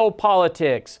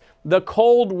 geopolitics, the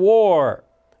Cold War,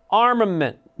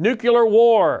 armament, nuclear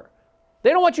war.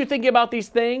 They don't want you thinking about these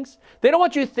things. They don't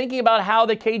want you thinking about how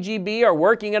the KGB are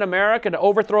working in America to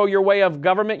overthrow your way of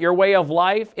government, your way of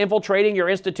life, infiltrating your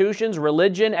institutions,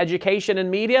 religion, education,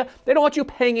 and media. They don't want you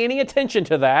paying any attention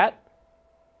to that.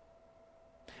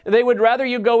 They would rather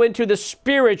you go into the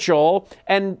spiritual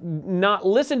and not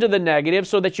listen to the negative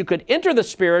so that you could enter the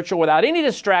spiritual without any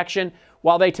distraction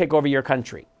while they take over your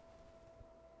country.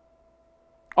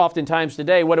 Oftentimes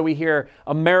today, what do we hear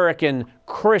American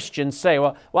Christians say?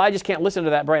 Well, I just can't listen to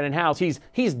that Brannon Howse.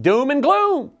 He's doom and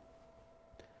gloom.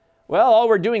 Well, all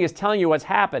we're doing is telling you what's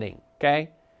happening, okay?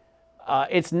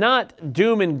 It's not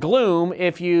doom and gloom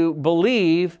if you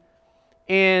believe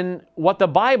in what the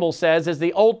Bible says is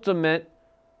the ultimate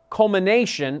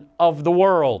culmination of the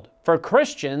world. For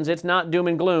Christians, it's not doom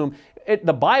and gloom.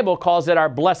 The Bible calls it our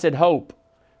blessed hope,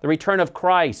 the return of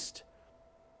Christ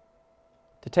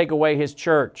to take away His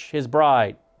church, His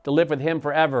bride, to live with Him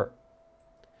forever.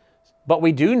 But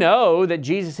we do know that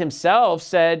Jesus Himself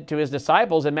said to His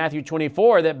disciples in Matthew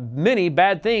 24 that many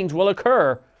bad things will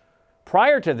occur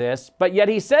prior to this, but yet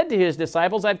He said to His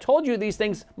disciples, I've told you these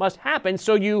things must happen,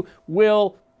 so you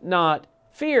will not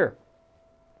fear.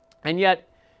 And yet,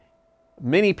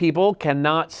 many people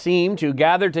cannot seem to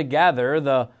gather together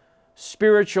the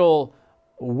spiritual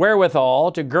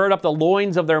wherewithal to gird up the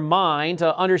loins of their mind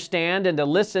to understand and to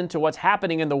listen to what's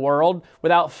happening in the world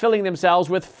without filling themselves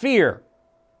with fear.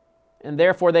 And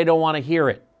therefore, they don't want to hear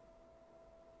it.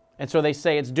 And so they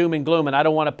say it's doom and gloom, and I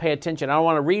don't want to pay attention. I don't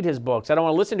want to read his books. I don't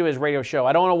want to listen to his radio show.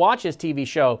 I don't want to watch his TV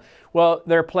show. Well,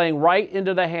 they're playing right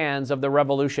into the hands of the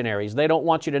revolutionaries. They don't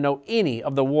want you to know any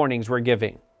of the warnings we're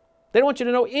giving. They don't want you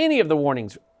to know any of the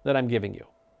warnings that I'm giving you.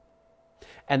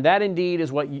 And that indeed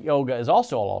is what yoga is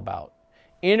also all about.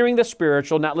 Entering the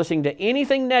spiritual, not listening to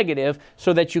anything negative,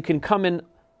 so that you can come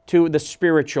into the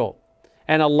spiritual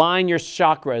and align your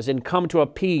chakras and come to a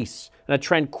peace and a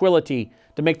tranquility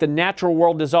to make the natural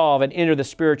world dissolve and enter the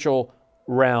spiritual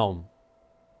realm.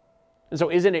 And so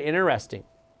isn't it interesting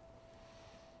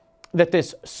that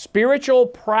this spiritual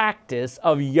practice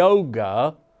of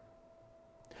yoga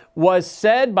was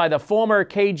said by the former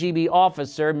KGB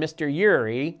officer, Mr.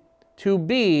 Yuri, to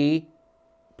be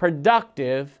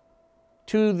productive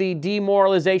to the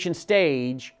demoralization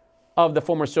stage of the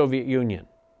former Soviet Union.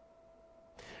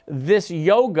 This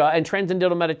yoga and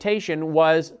transcendental meditation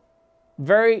was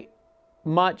very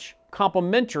much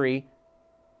complementary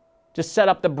to set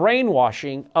up the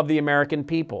brainwashing of the American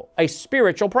people, a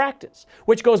spiritual practice,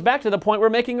 which goes back to the point we were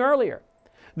making earlier,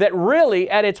 that really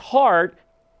at its heart,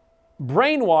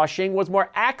 brainwashing was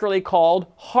more accurately called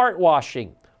heart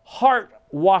washing.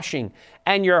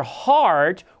 And your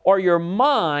heart or your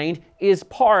mind is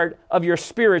part of your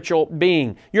spiritual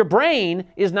being. Your brain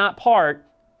is not part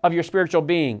of your spiritual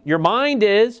being. Your mind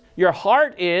is, your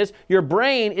heart is, your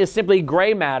brain is simply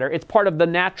gray matter. It's part of the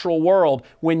natural world.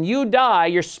 When you die,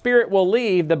 your spirit will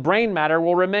leave, the brain matter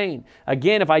will remain.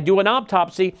 Again, if I do an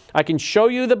autopsy, I can show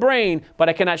you the brain, but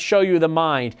I cannot show you the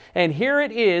mind. And here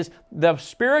it is, the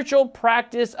spiritual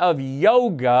practice of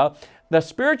yoga, the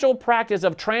spiritual practice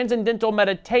of transcendental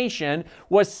meditation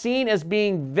was seen as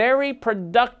being very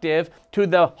productive to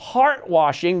the heart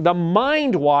washing, the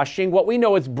mind washing, what we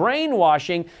know as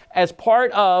brainwashing, as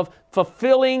part of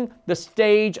fulfilling the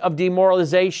stage of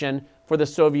demoralization for the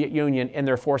Soviet Union in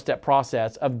their four-step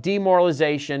process of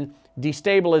demoralization,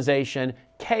 destabilization,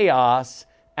 chaos,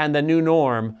 and the new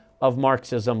norm of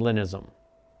Marxism-Leninism.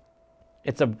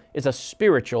 It's a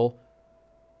spiritual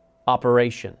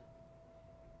operation.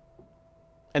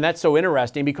 And that's so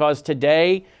interesting because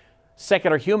today,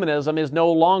 secular humanism is no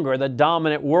longer the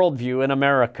dominant worldview in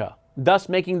America, thus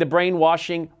making the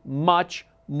brainwashing much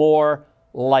more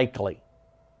likely.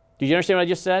 Did you understand what I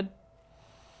just said?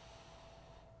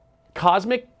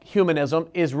 Cosmic humanism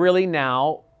is really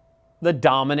now the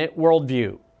dominant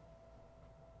worldview.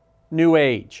 New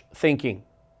Age thinking.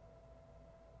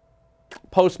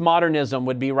 Postmodernism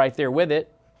would be right there with it.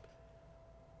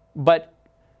 But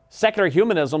secular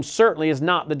humanism certainly is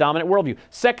not the dominant worldview.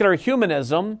 Secular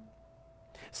humanism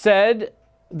said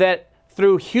that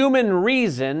through human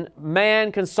reason,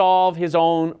 man can solve his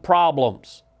own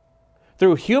problems.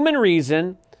 Through human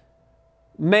reason,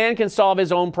 man can solve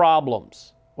his own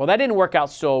problems. Well, that didn't work out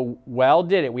so well,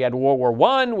 did it? We had World War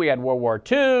I, we had World War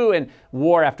II, and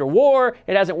war after war.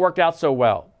 It hasn't worked out so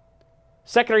well.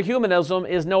 Secular humanism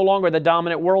is no longer the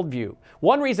dominant worldview.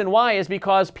 One reason why is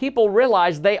because people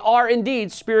realize they are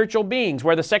indeed spiritual beings.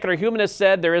 Where the secular humanists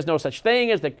said there is no such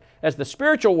thing as the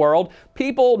spiritual world,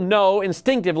 people know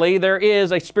instinctively there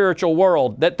is a spiritual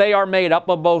world, that they are made up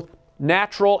of both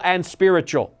natural and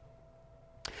spiritual.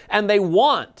 And they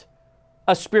want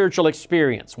a spiritual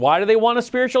experience. Why do they want a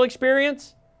spiritual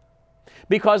experience?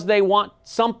 Because they want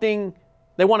something.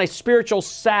 They want a spiritual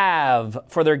salve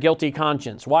for their guilty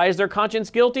conscience. Why is their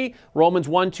conscience guilty? Romans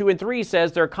 1, 2, and 3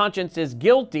 says their conscience is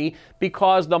guilty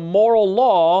because the moral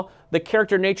law, the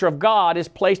character nature of God, is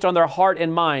placed on their heart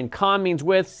and mind. Con means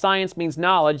with, science means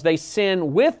knowledge. They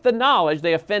sin with the knowledge.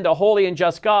 They offend a holy and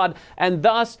just God, and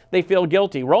thus they feel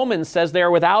guilty. Romans says they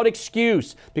are without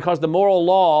excuse because the moral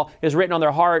law is written on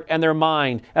their heart and their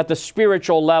mind at the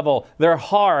spiritual level, their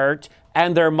heart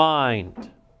and their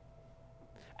mind.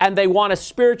 And they want a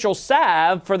spiritual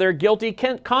salve for their guilty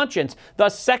conscience.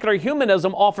 Thus, secular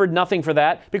humanism offered nothing for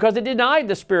that because it denied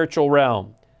the spiritual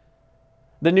realm.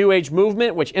 The New Age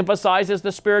movement, which emphasizes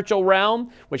the spiritual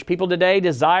realm, which people today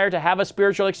desire to have a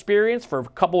spiritual experience for a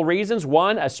couple reasons.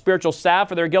 One, a spiritual salve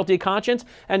for their guilty conscience.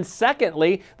 And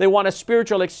secondly, they want a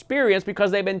spiritual experience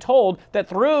because they've been told that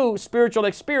through spiritual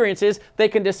experiences, they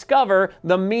can discover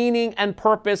the meaning and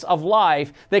purpose of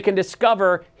life. They can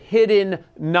discover hidden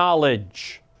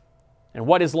knowledge. And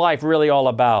what is life really all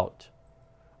about?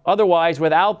 Otherwise,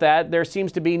 without that, there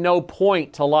seems to be no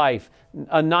point to life.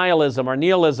 A nihilism or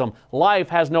nihilism. Life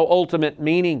has no ultimate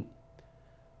meaning.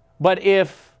 But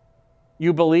if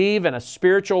you believe in a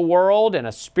spiritual world and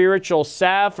a spiritual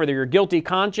salve for your guilty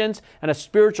conscience and a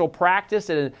spiritual practice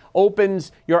that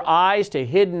opens your eyes to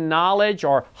hidden knowledge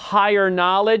or higher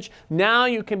knowledge, now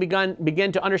you can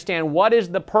begin to understand what is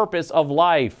the purpose of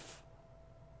life.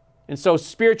 And so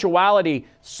spirituality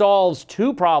solves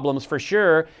two problems for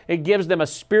sure. It gives them a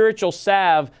spiritual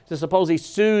salve to supposedly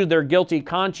soothe their guilty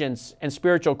conscience and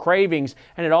spiritual cravings,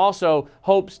 and it also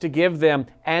hopes to give them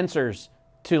answers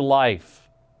to life.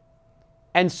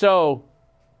 And so,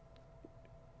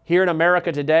 here in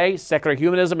America today, secular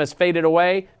humanism has faded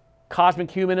away.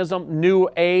 Cosmic humanism, New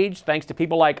Age, thanks to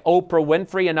people like Oprah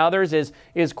Winfrey and others,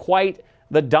 is quite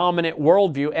the dominant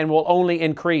worldview and will only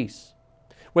increase.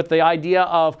 With the idea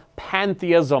of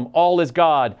pantheism, all is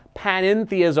God.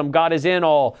 Panentheism, God is in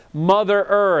all. Mother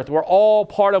Earth, we're all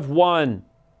part of one.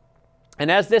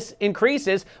 And as this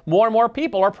increases, more and more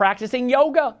people are practicing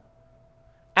yoga.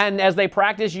 And as they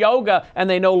practice yoga, and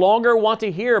they no longer want to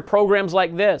hear programs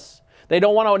like this. They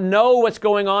don't want to know what's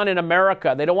going on in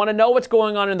America. They don't want to know what's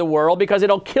going on in the world because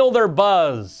it'll kill their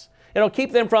buzz. It'll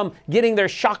keep them from getting their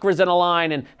chakras in a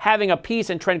line and having a peace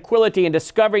and tranquility and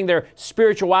discovering their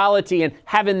spirituality and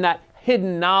having that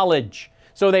hidden knowledge.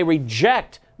 So they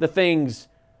reject the things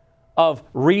of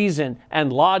reason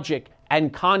and logic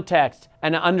and context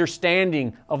and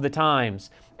understanding of the times.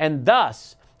 And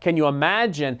thus, can you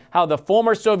imagine how the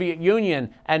former Soviet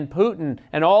Union and Putin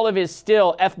and all of his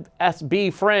still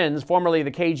FSB friends, formerly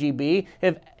the KGB,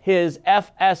 his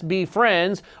FSB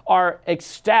friends are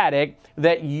ecstatic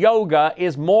that yoga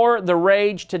is more the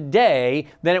rage today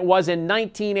than it was in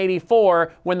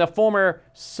 1984 when the former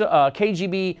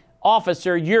KGB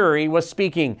officer Yuri was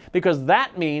speaking, because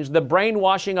that means the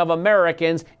brainwashing of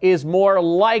Americans is more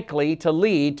likely to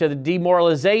lead to the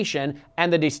demoralization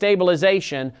and the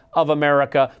destabilization of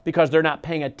America because they're not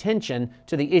paying attention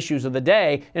to the issues of the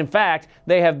day. In fact,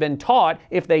 they have been taught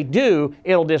if they do,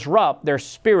 it'll disrupt their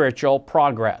spiritual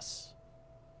progress.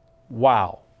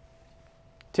 Wow.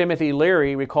 Timothy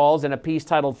Leary recalls in a piece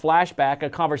titled Flashback a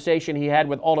conversation he had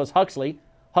with Aldous Huxley.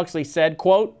 Huxley said,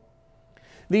 quote,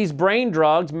 "These brain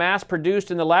drugs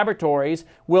mass-produced in the laboratories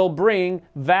will bring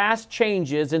vast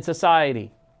changes in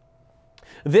society.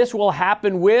 This will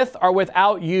happen with or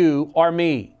without you or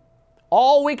me.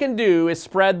 All we can do is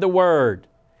spread the word.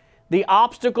 The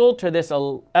obstacle to this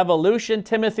evolution,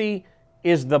 Timothy,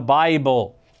 is the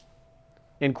Bible."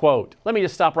 End quote. Let me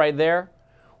just stop right there.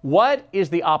 What is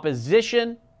the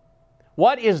opposition?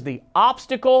 What is the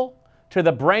obstacle to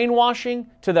the brainwashing,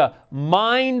 to the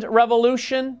mind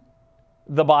revolution?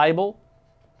 The Bible.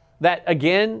 That,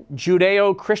 again,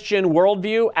 Judeo-Christian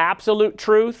worldview, absolute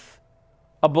truth,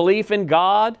 a belief in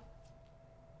God,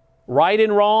 right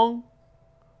and wrong.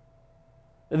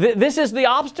 This is the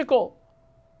obstacle.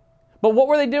 But what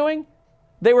were they doing?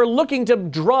 They were looking to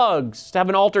drugs to have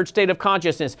an altered state of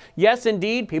consciousness. Yes,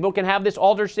 indeed, people can have this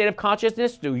altered state of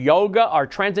consciousness through yoga or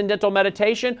transcendental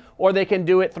meditation, or they can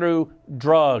do it through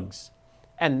drugs.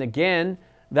 And again,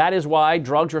 that is why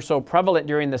drugs were so prevalent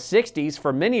during the 60s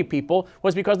for many people,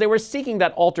 was because they were seeking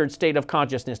that altered state of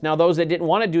consciousness. Now, those that didn't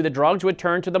want to do the drugs would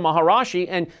turn to the Maharishi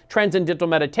and transcendental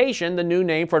meditation, the new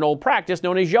name for an old practice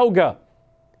known as yoga.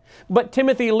 But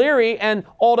Timothy Leary and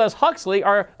Aldous Huxley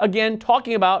are, again,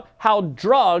 talking about how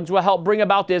drugs will help bring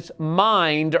about this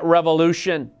mind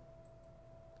revolution.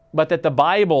 But that the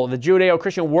Bible, the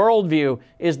Judeo-Christian worldview,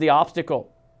 is the obstacle.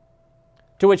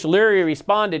 To which Leary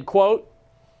responded, quote,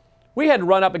 "We had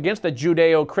run up against the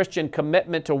Judeo-Christian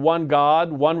commitment to one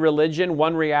God, one religion,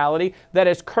 one reality that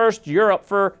has cursed Europe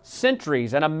for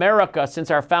centuries and America since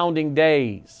our founding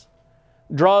days.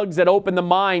 Drugs that open the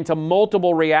mind to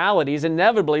multiple realities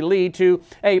inevitably lead to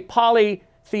a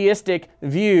polytheistic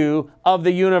view of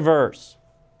the universe.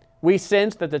 We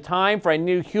sense that the time for a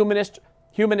new humanist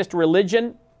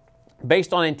religion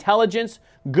based on intelligence,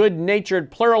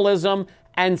 good-natured pluralism,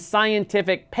 and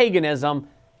scientific paganism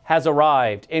has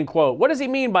arrived." End quote. What does he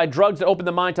mean by drugs that open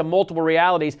the mind to multiple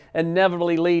realities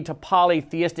inevitably lead to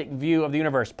polytheistic view of the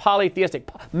universe? Polytheistic,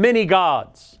 many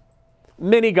gods.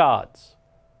 Many gods.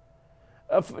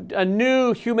 A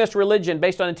new humanist religion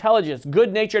based on intelligence,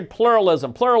 good-natured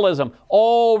pluralism,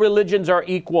 all religions are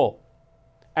equal.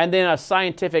 And then a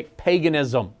scientific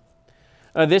paganism.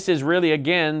 This is really,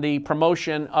 again, the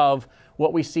promotion of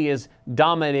what we see as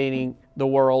dominating the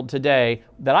world today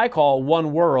that I call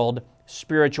one world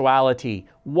spirituality.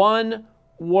 One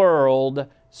world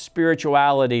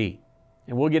spirituality.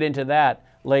 And we'll get into that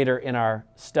later in our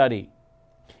study.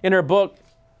 In her book,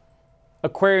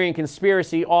 Aquarian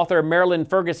Conspiracy, author Marilyn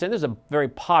Ferguson, this is a very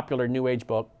popular New Age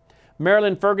book,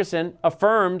 Marilyn Ferguson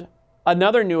affirmed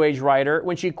another New Age writer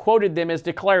when she quoted them as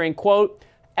declaring, quote,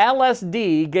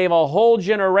 "LSD gave a whole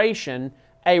generation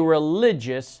a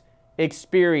religious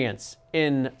experience,"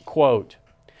 end quote.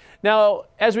 Now,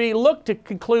 as we look to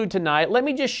conclude tonight, let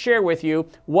me just share with you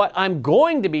what I'm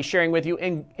going to be sharing with you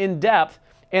in depth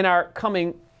in our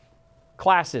coming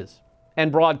classes.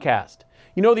 and broadcast.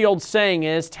 You know the old saying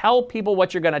is, tell people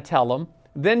what you're going to tell them,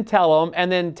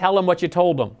 and then tell them what you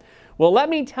told them. Well, let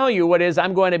me tell you what it is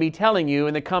I'm going to be telling you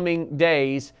in the coming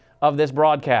days of this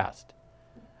broadcast.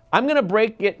 I'm going to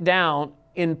break it down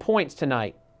in points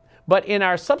tonight, but in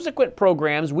our subsequent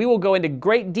programs, we will go into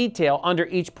great detail under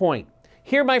each point.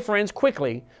 Here, my friends,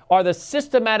 quickly, are the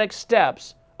systematic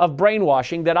steps of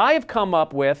brainwashing that I have come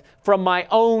up with from my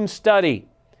own study.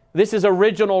 This is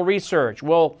original research.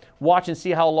 We'll watch and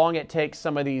see how long it takes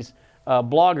some of these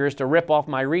bloggers to rip off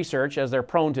my research, as they're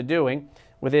prone to doing.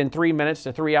 Within 3 minutes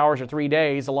to 3 hours or 3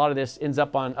 days, a lot of this ends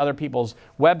up on other people's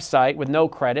website with no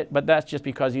credit, but that's just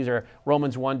because these are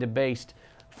Romans 1 debased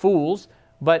fools.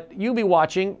 But you'll be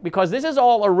watching because this is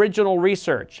all original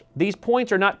research. These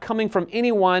points are not coming from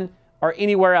anyone or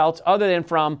anywhere else other than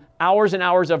from hours and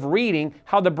hours of reading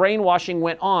how the brainwashing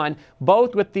went on,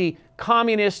 both with the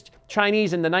communist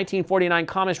Chinese in the 1949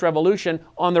 Communist Revolution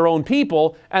on their own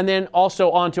people, and then also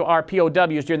onto our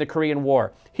POWs during the Korean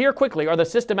War. Here quickly are the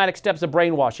systematic steps of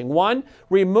brainwashing. 1,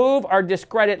 remove or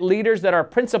discredit leaders that are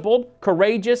principled,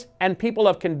 courageous, and people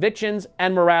of convictions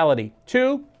and morality.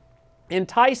 2,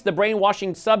 entice the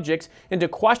brainwashing subjects into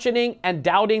questioning and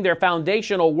doubting their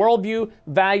foundational worldview,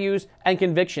 values, and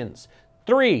convictions.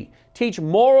 3, teach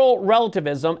moral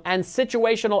relativism and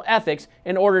situational ethics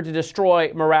in order to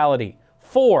destroy morality.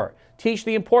 4, teach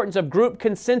the importance of group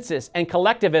consensus and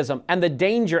collectivism and the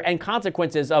danger and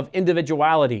consequences of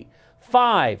individuality.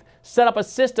 5, set up a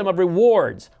system of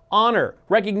rewards, honor,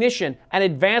 recognition, and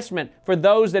advancement for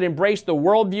those that embrace the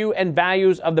worldview and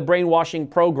values of the brainwashing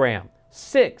program.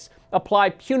 6, apply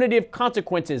punitive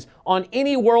consequences on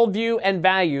any worldview and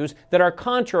values that are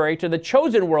contrary to the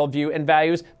chosen worldview and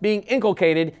values being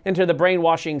inculcated into the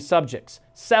brainwashing subjects.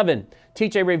 7,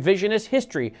 teach a revisionist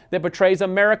history that portrays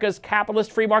America's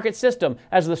capitalist free market system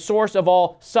as the source of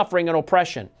all suffering and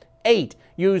oppression. 8,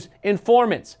 use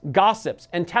informants, gossips,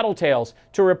 and tattletales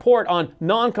to report on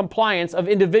non-compliance of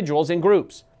individuals and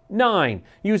groups. 9,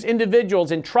 use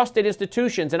individuals in trusted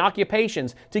institutions and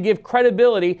occupations to give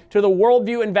credibility to the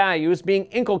worldview and values being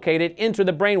inculcated into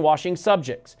the brainwashing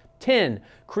subjects. 10,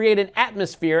 create an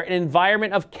atmosphere, an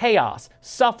environment of chaos,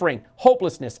 suffering,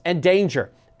 hopelessness, and danger,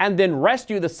 and then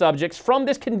rescue the subjects from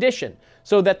this condition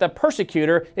so that the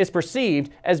persecutor is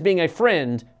perceived as being a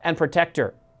friend and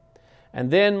protector. And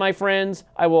then, my friends,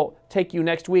 I will take you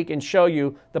next week and show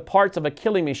you the parts of a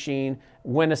killing machine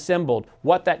when assembled,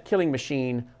 what that killing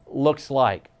machine looks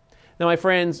like. Now, my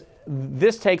friends,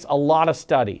 this takes a lot of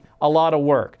study, a lot of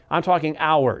work. I'm talking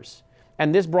hours.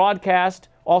 And this broadcast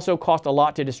also costs a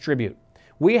lot to distribute.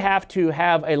 We have to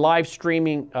have a live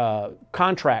streaming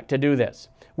contract to do this.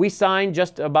 We signed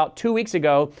just about 2 weeks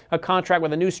ago a contract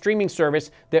with a new streaming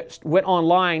service that went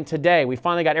online today. We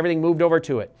finally got everything moved over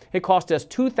to it. It cost us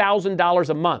 $2,000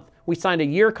 a month. We signed a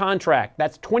year contract.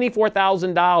 That's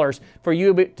 $24,000 for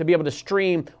you to be able to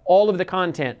stream all of the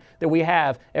content that we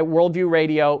have at Worldview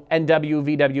Radio and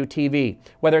WVW TV,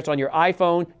 whether it's on your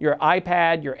iPhone, your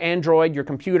iPad, your Android, your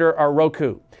computer, or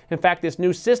Roku. In fact, this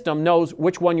new system knows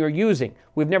which one you're using.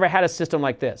 We've never had a system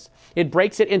like this. It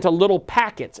breaks it into little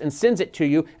packets and sends it to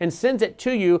you,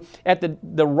 at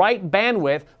the right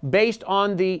bandwidth based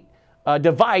on the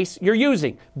device you're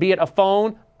using, be it a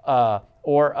phone,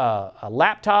 or a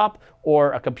laptop,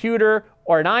 or a computer,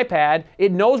 or an iPad.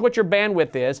 It knows what your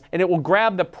bandwidth is, and it will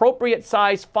grab the appropriate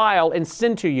size file and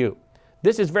send to you.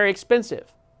 This is very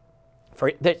expensive.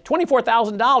 For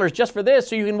 $24,000 just for this,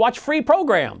 so you can watch free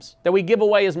programs that we give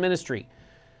away as ministry.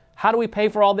 How do we pay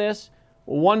for all this?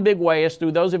 One big way is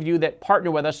through those of you that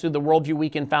partner with us through the Worldview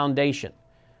Weekend Foundation.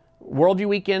 Worldview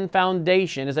Weekend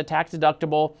Foundation is a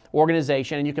tax-deductible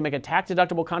organization, and you can make a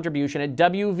tax-deductible contribution at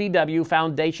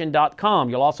wvwfoundation.com.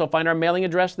 You'll also find our mailing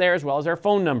address there as well as our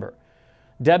phone number,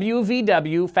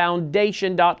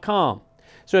 wvwfoundation.com.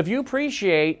 So if you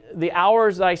appreciate the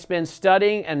hours that I spend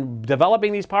studying and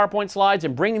developing these PowerPoint slides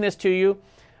and bringing this to you,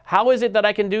 how is it that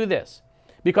I can do this?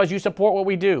 Because you support what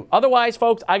we do. Otherwise,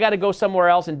 folks, I got to go somewhere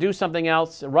else and do something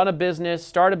else, run a business,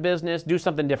 start a business, do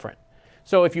something different.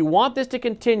 So if you want this to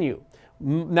continue,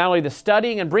 not only the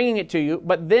studying and bringing it to you,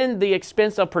 but then the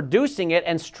expense of producing it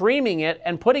and streaming it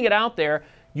and putting it out there,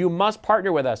 you must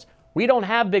partner with us. We don't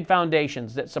have big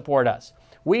foundations that support us.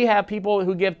 We have people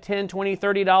who give $10, $20,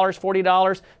 $30,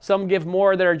 $40. Some give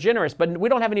more that are generous, but we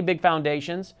don't have any big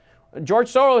foundations.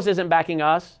 George Soros isn't backing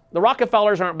us. The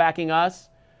Rockefellers aren't backing us.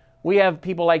 We have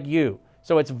people like you.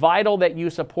 So it's vital that you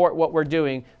support what we're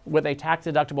doing with a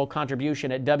tax-deductible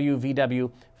contribution at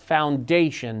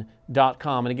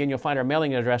wvwfoundation.com. And again, you'll find our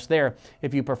mailing address there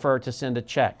if you prefer to send a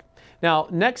check. Now,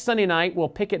 next Sunday night, we'll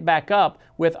pick it back up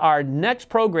with our next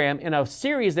program in a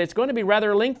series that's going to be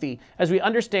rather lengthy as we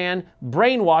understand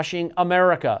brainwashing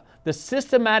America, the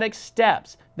systematic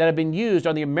steps that have been used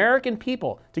on the American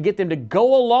people to get them to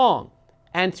go along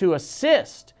and to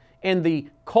assist in the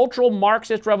cultural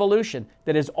Marxist revolution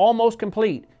that is almost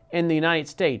complete in the United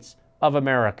States of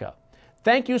America.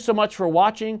 Thank you so much for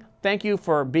watching. Thank you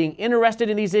for being interested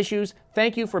in these issues.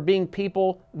 Thank you for being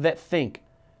people that think.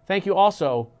 Thank you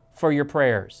also for your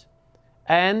prayers.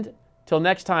 And till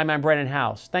next time, I'm Brannon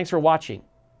Howse. Thanks for watching.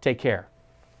 Take care.